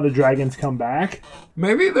want to know how the dragons come back.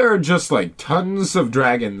 Maybe there are just like tons of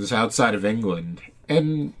dragons outside of England.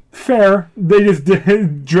 And Fair. They just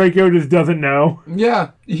Draco just doesn't know.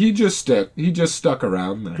 yeah, he just stuck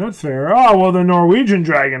around there. That's fair. Oh, well, the Norwegian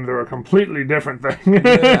dragons are a completely different thing.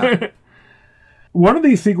 Yeah. One of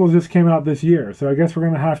these sequels just came out this year, so I guess we're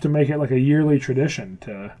going to have to make it like a yearly tradition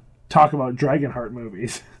to talk about Dragonheart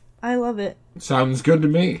movies. I love it. Sounds good to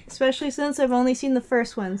me. Especially since I've only seen the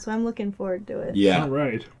first one, so I'm looking forward to it. Yeah. All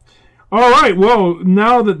right. All right, well,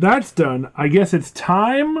 now that that's done, I guess it's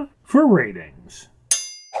time for ratings.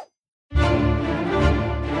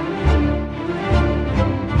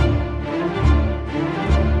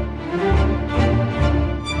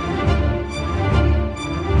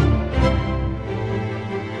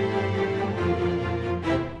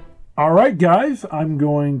 All right, guys, I'm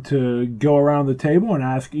going to go around the table and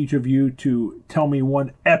ask each of you to tell me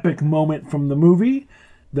one epic moment from the movie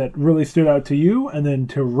that really stood out to you, and then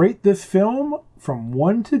to rate this film from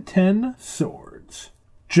 1 to 10 swords.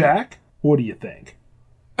 Jack, what do you think?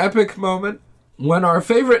 Epic moment. When our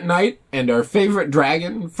favorite knight and our favorite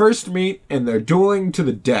dragon first meet and they're dueling to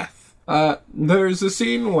the death. There's a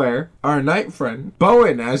scene where our knight friend,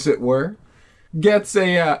 Bowen as it were, gets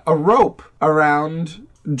a rope around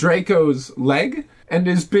Draco's leg and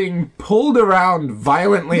is being pulled around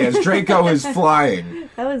violently as Draco is flying.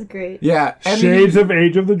 That was great. Yeah. And Shades of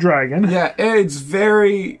Age of the Dragon. yeah, it's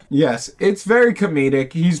very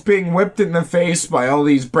comedic. He's being whipped in the face by all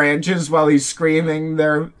these branches while he's screaming.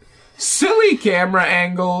 They're silly camera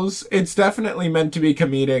angles. It's definitely meant to be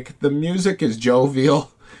comedic. The music is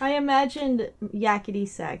jovial. I imagined yakety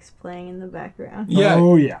sax playing in the background. Yeah.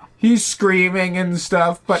 Oh, yeah. He's screaming and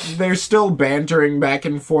stuff, but they're still bantering back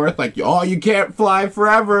and forth like, oh, you can't fly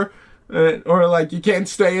forever. Or like, you can't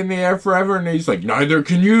stay in the air forever. And he's like, neither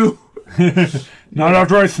can you. Not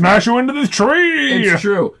after I smash you into this tree! It's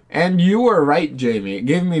true. And you were right, Jamie. It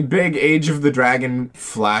gave me big Age of the Dragon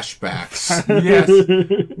flashbacks.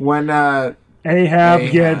 Yes. When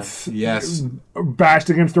Ahab gets yes, bashed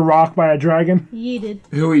against a rock by a dragon. Yeeted.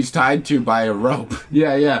 who he's tied to by a rope.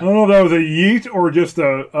 Yeah, I yeah. don't know if that was a yeet or just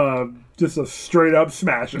a straight up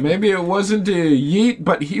smash. Maybe it wasn't a yeet,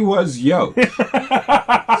 but he was yoked.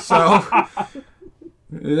 So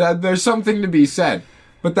there's something to be said.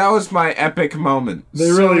 But that was my epic moment.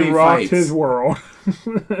 They really Silly rocked fights. his world.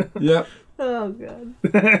 Yep. Oh,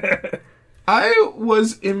 God. I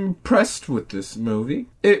was impressed with this movie.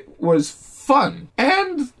 It was fun.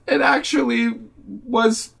 And it actually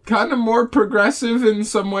was kind of more progressive in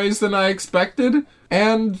some ways than I expected.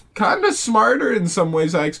 And kind of smarter in some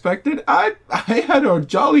ways I expected. I had a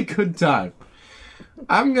jolly good time.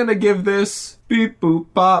 I'm gonna give this beep boop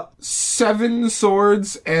bop 7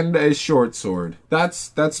 swords and a short sword.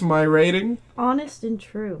 That's my rating. Honest and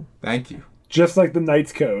true. Thank you. Just like the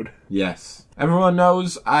Knight's Code. Yes. Everyone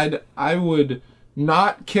knows I would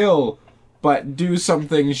not kill, but do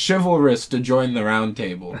something chivalrous to join the round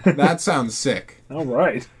table. That sounds sick. All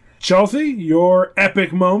right. Chelsea, your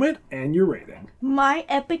epic moment and your rating. My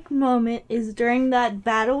epic moment is during that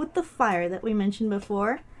battle with the fire that we mentioned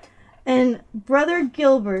before. And Brother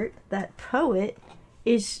Gilbert, that poet,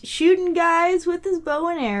 is shooting guys with his bow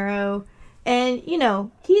and arrow. And, you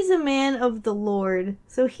know, he's a man of the Lord,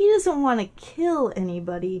 so he doesn't want to kill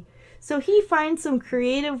anybody. So he finds some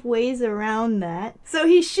creative ways around that. So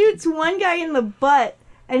he shoots one guy in the butt,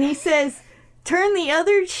 and he says, "Turn the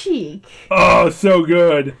other cheek." Oh, so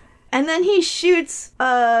good. And then he shoots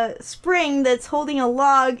a spring that's holding a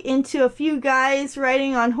log into a few guys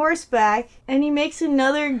riding on horseback. And he makes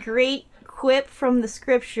another great quip from the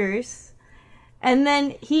scriptures. And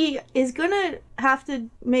then he is going to have to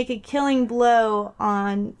make a killing blow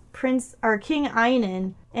on King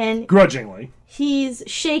Einan. And Grudgingly. he's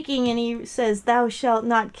shaking and he says, "Thou shalt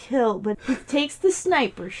not kill." But he takes the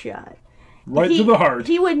sniper shot. Right to the heart.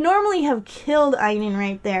 He would normally have killed Einen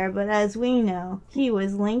right there, but as we know, he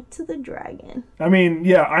was linked to the dragon. I mean,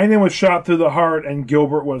 yeah, Einen was shot through the heart and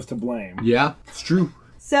Gilbert was to blame. Yeah, it's true.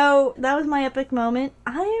 So that was my epic moment.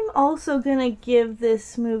 I'm also gonna give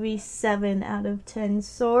this movie 7 out of 10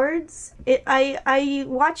 swords. I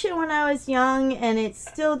watched it when I was young, and it's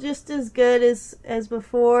still just as good as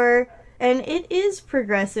before. And it is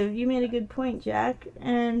progressive. You made a good point, Jack.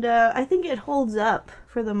 And I think it holds up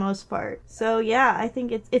for the most part. So yeah, I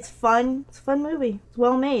think it's fun. It's a fun movie. It's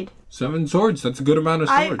well made. 7 swords. That's a good amount of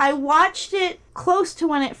swords. I watched it close to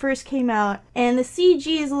when it first came out, and the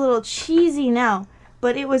CG is a little cheesy now.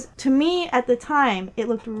 But it was, to me, at the time, it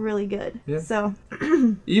looked really good. Yeah. So,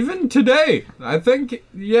 Even today, I think,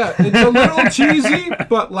 yeah, it's a little cheesy,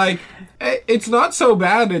 but like, it's not so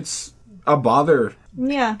bad. It's a bother.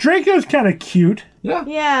 yeah. Draco's kind of cute. Yeah,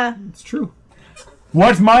 Yeah. it's true.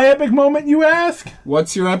 What's my epic moment, you ask?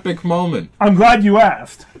 What's your epic moment? I'm glad you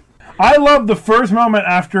asked. I love the first moment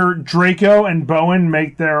after Draco and Bowen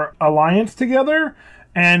make their alliance together,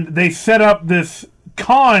 and they set up this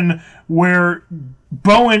con where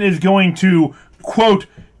Bowen is going to, quote,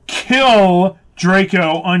 kill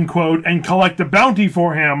Draco, unquote, and collect a bounty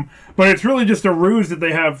for him, but it's really just a ruse that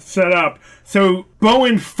they have set up. So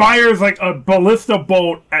Bowen fires like a ballista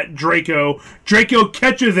bolt at Draco. Draco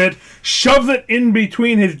catches it, shoves it in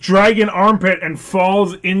between his dragon armpit, and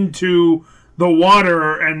falls into the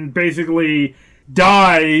water and basically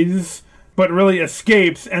dies, but really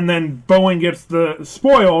escapes, and then Bowen gets the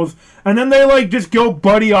spoils, and then they like just go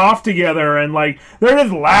buddy off together, and like they're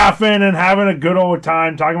just laughing and having a good old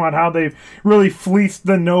time, talking about how they've really fleeced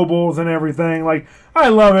the nobles and everything. Like, I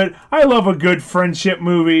love it. I love a good friendship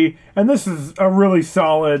movie, and this is a really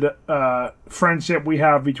solid friendship we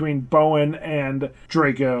have between Bowen and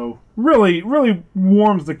Draco. Really, really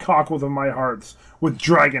warms the cockles of my hearts with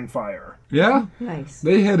Dragonfire. Yeah, Nice.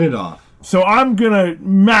 they hit it off. So I'm going to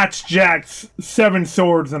match Jack's 7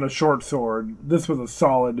 swords and a short sword. This was a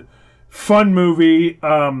solid, fun movie.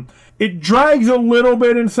 It drags a little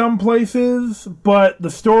bit in some places, but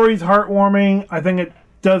the story's heartwarming. I think it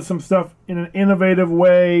does some stuff in an innovative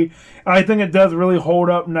way. I think it does really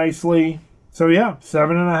hold up nicely. So yeah,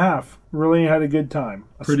 7.5. Really had a good time.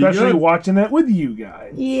 Pretty Especially good. watching it with you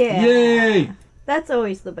guys. Yeah. Yay! That's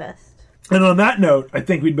always the best. And on that note, I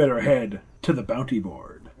think we'd better head to the bounty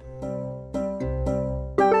board.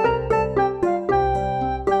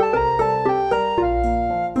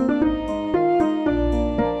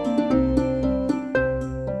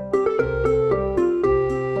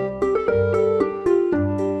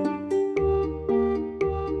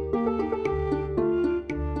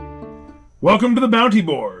 Welcome to the Bounty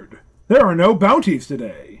Board. There are no bounties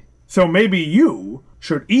today, so maybe you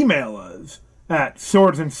should email us at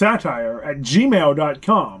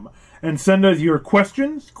swordsandsatire@gmail.com and send us your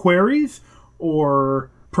questions, queries, or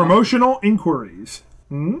promotional inquiries.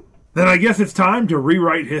 Then I guess it's time to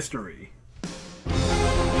rewrite history.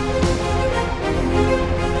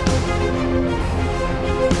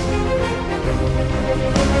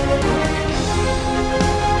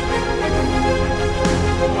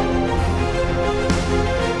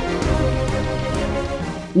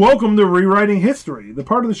 Welcome to Rewriting History, the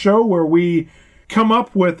part of the show where we come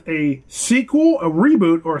up with a sequel, a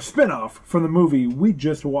reboot, or a spin-off from the movie we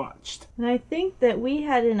just watched. And I think that we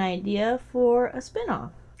had an idea for a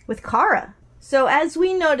spin-off with Kara. So as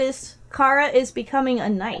we noticed, Kara is becoming a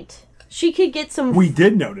knight. She could get some... We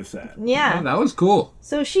did notice that. Yeah. Oh, that was cool.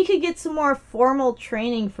 So she could get some more formal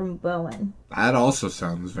training from Bowen. That also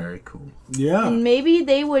sounds very cool. Yeah. And maybe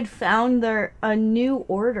they would found a new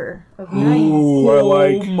order of knights. Ooh, I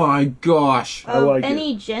like... Oh my gosh. Of like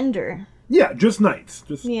any gender. Yeah, just knights.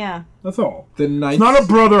 Just Yeah. That's all. The Knights... It's not a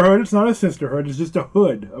brotherhood, it's not a sisterhood, it's just a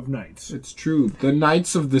hood of knights. It's true. The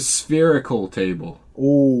Knights of the Spherical Table.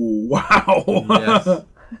 Oh, wow. Yes.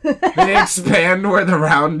 They expand where the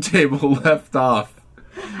round table left off.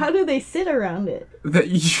 How do they sit around it?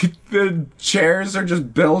 The chairs are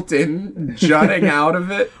just built in, jutting out of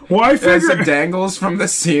it. Well, I As figured... it dangles from the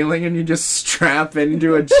ceiling and you just strap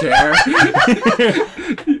into a chair.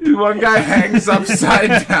 One guy hangs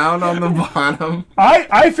upside down on the bottom.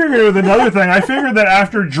 I figured it was another thing. I figured that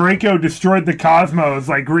after Draco destroyed the cosmos,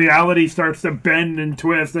 like, reality starts to bend and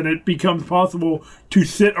twist, and it becomes possible to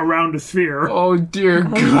sit around a sphere. Oh dear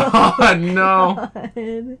God, no.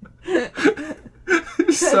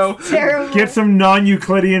 So, Terrible. Get some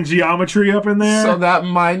non-Euclidean geometry up in there. so that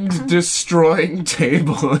mind-destroying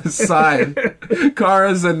table aside,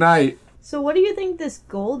 Kara's a knight. So what do you think this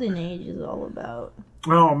golden age is all about?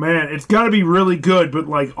 Oh man, it's got to be really good, but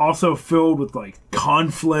like also filled with like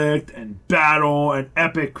conflict and battle and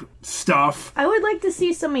epic stuff. I would like to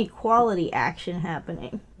see some equality action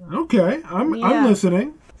happening. Okay, I'm Yeah.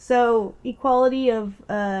 listening. So, equality of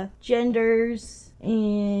genders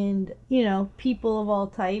and, people of all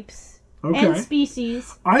types. Okay. And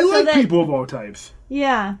species. I So like that- people of all types.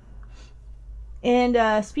 Yeah. And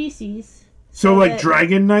species. So like that-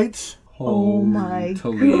 dragon knights? Oh my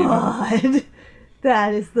Toledo. god.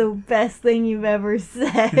 That is the best thing you've ever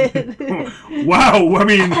said. Wow, I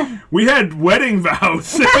mean, we had wedding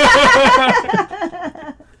vows.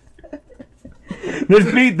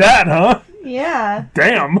 Let's beat that, huh? Yeah.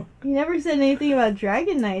 Damn. You never said anything about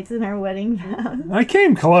dragon knights in our wedding vows. I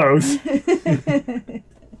came close.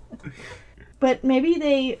 But maybe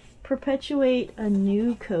they perpetuate a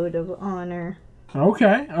new code of honor.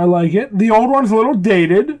 Okay, I like it. The old one's a little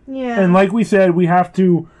dated. Yeah. And like we said, we have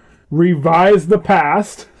to revise the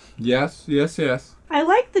past. Yes, yes, yes. I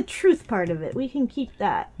like the truth part of it. We can keep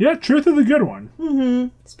that. Yeah, truth is a good one. Mm-hmm.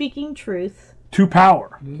 Speaking truth. To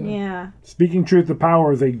power. Yeah. Speaking truth to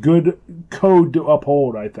power is a good code to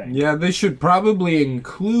uphold, I think. Yeah, they should probably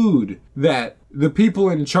include that the people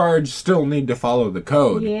in charge still need to follow the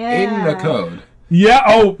code. Yeah. In the code. Yeah,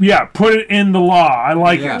 oh, yeah, put it in the law. I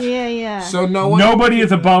like Yeah. it. Yeah, yeah. So no one... Nobody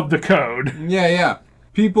is above the code. Yeah, yeah.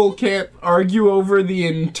 People can't argue over the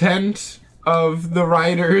intent of the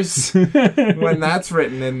writers when that's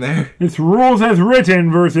written in there. It's rules as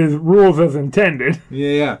written versus rules as intended. Yeah,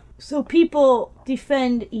 yeah. So people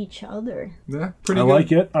defend each other. Yeah, pretty I good.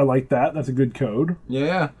 like it. I like that. That's a good code. Yeah,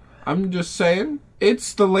 yeah. I'm just saying,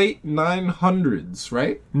 it's the late 900s,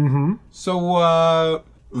 right? Mm-hmm. So,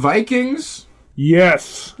 Vikings?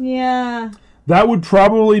 Yes. Yeah. That would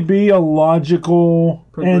probably be a logical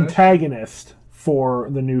Progression. antagonist for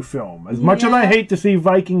the new film. As much as I Yeah. hate to see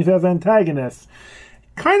Vikings as antagonists,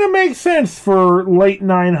 kind of makes sense for late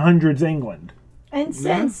 900s England. And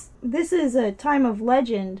since this is a time of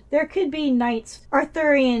legend, there could be knights,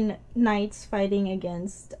 Arthurian knights fighting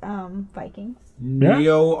against Vikings. Yeah.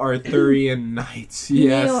 Neo-Arthurian knights.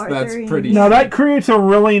 Yes, that's Neo-Arthurian. pretty... Now that creates a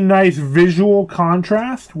really nice visual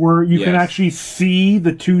contrast where you can Yes. actually see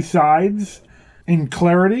the two sides in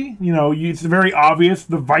clarity. You know, it's very obvious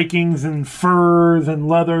the Vikings in furs and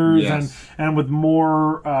leathers Yes. and with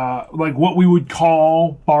more like what we would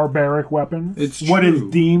call barbaric weapons. It's what is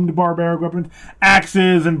true. deemed barbaric weapons,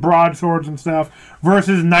 axes and broadswords and stuff,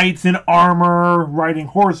 versus knights in armor riding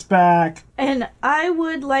horseback. And I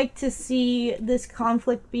would like to see this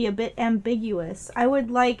conflict be a bit ambiguous. I would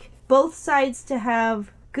like both sides to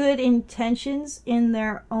have good intentions in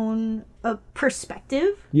their own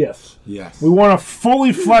perspective. Yes. Yes. We want to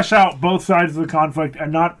fully flesh out both sides of the conflict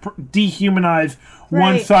and not dehumanize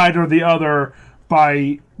one Right. side or the other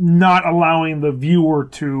by not allowing the viewer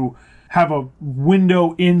to have a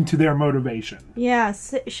window into their motivation. Yeah,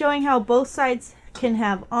 showing how both sides can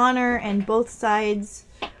have honor and both sides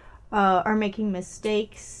are making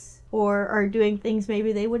mistakes or are doing things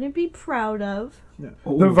maybe they wouldn't be proud of.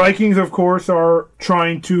 The Vikings, of course, are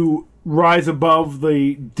trying to rise above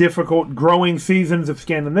the difficult growing seasons of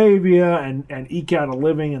Scandinavia and eke out a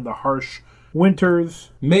living in the harsh winters.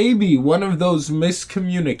 Maybe one of those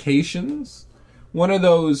miscommunications, one of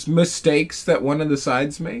those mistakes that one of the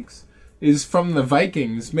sides makes, is from the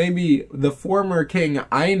Vikings. Maybe the former king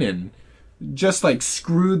Einar just like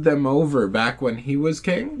screwed them over back when he was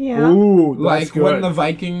king. Yeah. Ooh, that's Like good. when the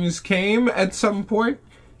Vikings came at some point,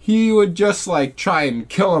 he would just like try and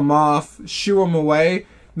kill them off, shoo them away.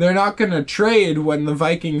 They're not going to trade when the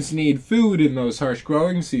Vikings need food in those harsh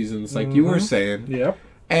growing seasons, like you were saying. Yep.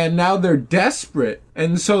 And now they're desperate,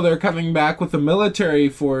 and so they're coming back with a military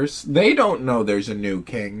force. They don't know there's a new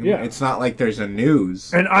king. Yeah. It's not like there's a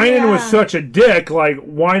news. And Einar was Yeah. such a dick, like,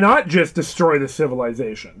 why not just destroy the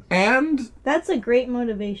civilization? And That's a great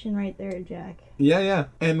motivation right there, Jack. yeah.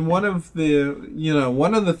 And one of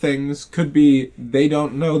the things could be they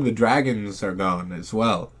don't know the dragons are gone as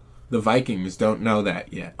well. The Vikings don't know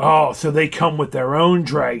that yet. Oh, so they come with their own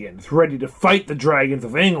dragons, ready to fight the dragons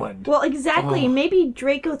of England. Well, exactly. Maybe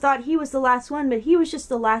Draco thought he was the last one, but he was just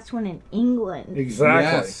the last one in England.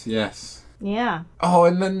 Exactly. Yes. Yeah. Oh,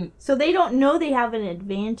 and then So they don't know they have an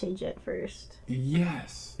advantage at first.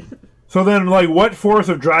 yes. So then, like, what force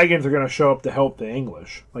of dragons are going to show up to help the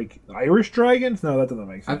English? Like, Irish dragons? No, that doesn't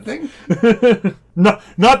make I sense. think Not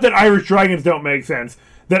that Irish dragons don't make sense.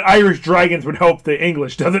 That Irish dragons would help the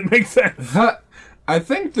English doesn't make sense. I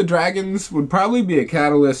think the dragons would probably be a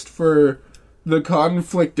catalyst for the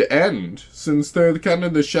conflict to end, since they're kind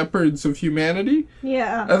of the shepherds of humanity.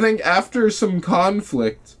 Yeah. I think after some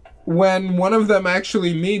conflict, when one of them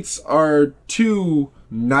actually meets our two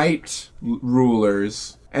knight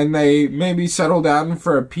rulers, and they maybe settle down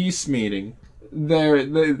for a peace meeting,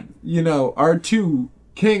 our two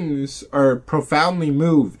kings are profoundly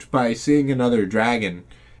moved by seeing another dragon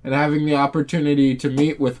and having the opportunity to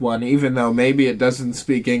meet with one, even though maybe it doesn't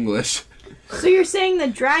speak English. So you're saying the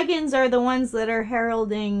dragons are the ones that are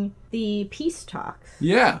heralding the peace talks?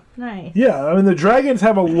 Yeah. Nice. Yeah, I mean, the dragons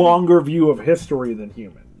have a longer view of history than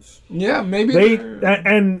humans. Yeah, maybe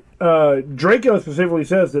Draco specifically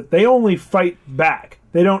says that they only fight back.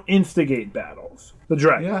 They don't instigate battles. The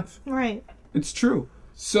dragons. Yeah. Right. It's true.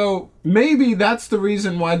 So maybe that's the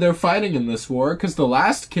reason why they're fighting in this war, because the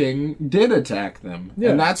last king did attack them.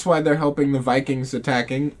 Yeah. And that's why they're helping the Vikings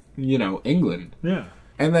attacking, England. Yeah.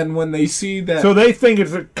 And then when they see that... So they think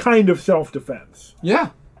it's a kind of self-defense.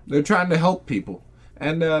 Yeah. They're trying to help people.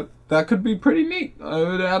 And that could be pretty neat. It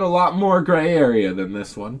would add a lot more gray area than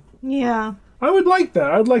this one. Yeah. I would like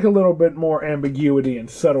that. I'd like a little bit more ambiguity and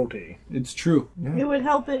subtlety. It's true. Yeah. It would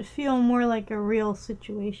help it feel more like a real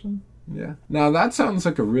situation. Yeah. Now that sounds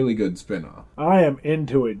like a really good spin-off. I am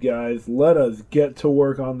into it, guys. Let us get to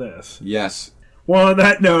work on this. Yes. Well, on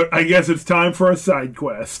that note, I guess it's time for a side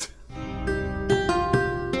quest.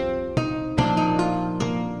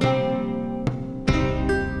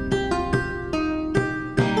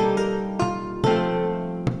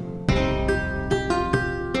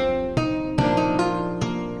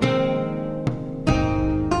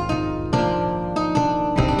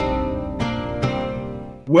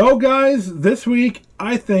 Well, guys, this week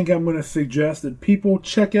I think I'm going to suggest that people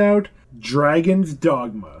check out Dragon's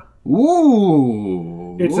Dogma.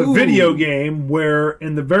 Ooh. It's a video game where,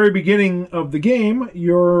 in the very beginning of the game,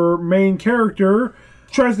 your main character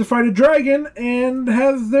tries to fight a dragon and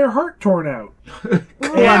has their heart torn out.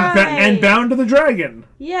 And bound to the dragon.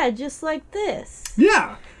 Yeah, just like this.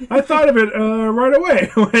 Yeah. I thought of it right away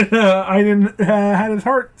when Aiden had his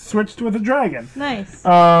heart switched with a dragon. Nice.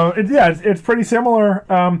 It's pretty similar.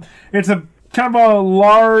 It's a kind of a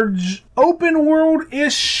large open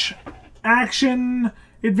world-ish action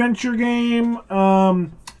adventure game.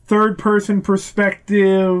 Third person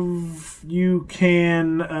perspective. You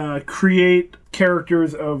can create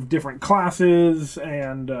characters of different classes,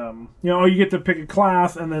 and you get to pick a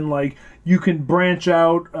class, and then you can branch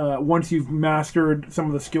out once you've mastered some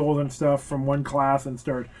of the skills and stuff from one class and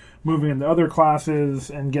start moving into other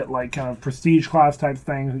classes and get kind of prestige class type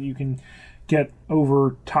things that you can get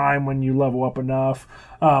over time when you level up enough.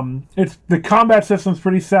 It's the combat system's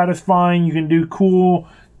pretty satisfying. You can do cool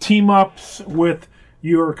team ups with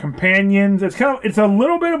your companions. It's a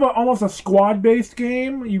little bit of almost a squad based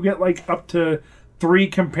game. You get up to 3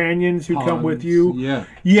 companions who come with you.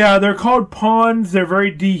 Yeah, they're called pawns. They're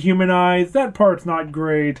very dehumanized. That part's not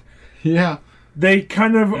great. Yeah. They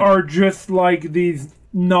kind of are just these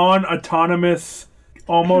non-autonomous,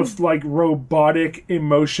 almost robotic,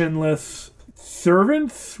 emotionless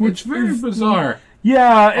servants, which is very bizarre.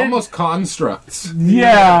 Yeah. Almost constructs.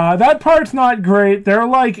 Yeah, that part's not great. They're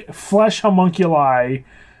like flesh homunculi.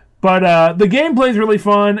 But the gameplay's really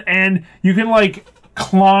fun, and you can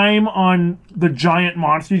climb on the giant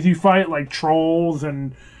monsters you fight, like trolls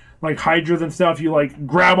and hydras and stuff. You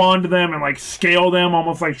grab onto them and scale them,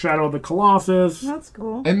 almost like Shadow of the Colossus. That's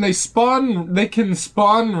cool. And they can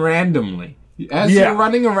spawn randomly. As you're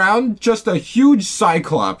running around, just a huge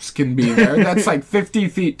cyclops can be there. That's 50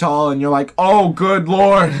 feet tall, and you're like, oh, good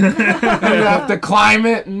lord. And you have to climb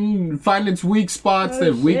it and find its weak spots,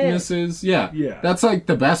 their weaknesses. Yeah. That's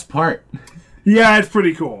the best part. Yeah, it's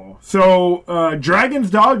pretty cool. So,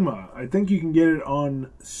 Dragon's Dogma. I think you can get it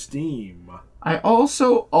on Steam. I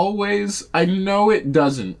also I know it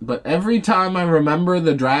doesn't, but every time I remember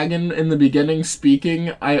the dragon in the beginning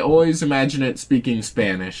speaking, I always imagine it speaking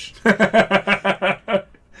Spanish.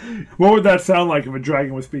 What would that sound like if a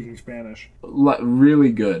dragon was speaking Spanish?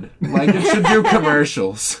 Really good. It should do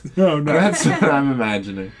commercials. Oh, no. That's what I'm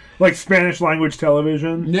imagining. Like Spanish language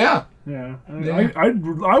television? Yeah. Yeah.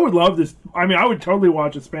 I would love this. I mean, I would totally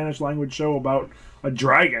watch a Spanish language show about a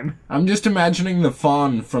dragon. I'm just imagining the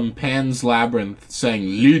faun from Pan's Labyrinth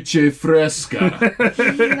saying leche fresca.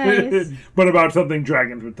 Nice. But about something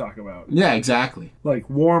dragons would talk about. Yeah, exactly. Like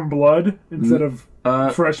warm blood instead of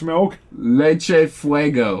fresh milk. Leche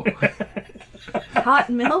fuego.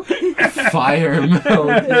 Hot milk? Fire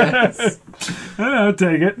milk, yes. I'll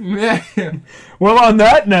take it. Yeah. Well, on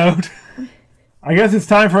that note, I guess it's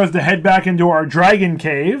time for us to head back into our dragon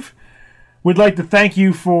cave. We'd like to thank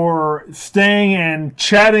you for staying and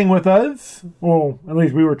chatting with us. Well, at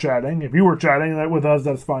least we were chatting. If you were chatting with us,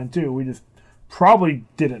 that's fine too. We just probably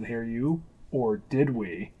didn't hear you. Or did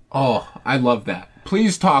we? Oh, I love that.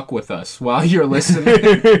 Please talk with us while you're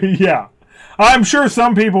listening. Yeah. I'm sure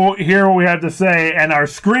some people hear what we have to say and are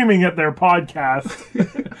screaming at their podcast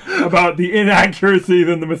about the inaccuracies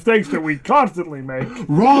and the mistakes that we constantly make.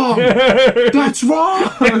 Wrong! That's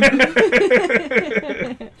wrong!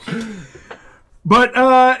 But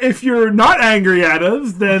if you're not angry at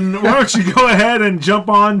us, then why don't you go ahead and jump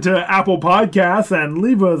on to Apple Podcasts and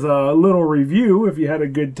leave us a little review if you had a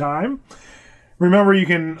good time. Remember, you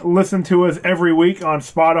can listen to us every week on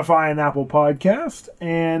Spotify and Apple Podcast,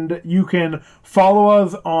 and you can follow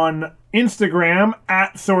us on Instagram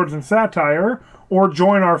at Swords and Satire, or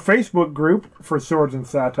join our Facebook group for Swords and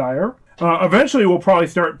Satire. Eventually, we'll probably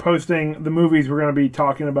start posting the movies we're going to be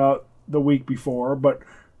talking about the week before, but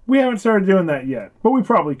we haven't started doing that yet, but we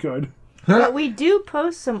probably could. But we do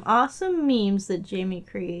post some awesome memes that Jamie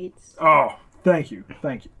creates. Oh, thank you.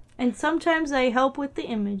 Thank you. And sometimes I help with the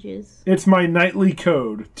images. It's my nightly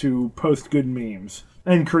code to post good memes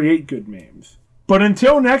and create good memes. But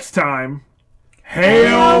until next time,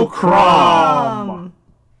 Hail Crom!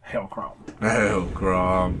 Hail Crom. Oh,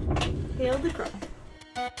 Grom. Hail the Crom.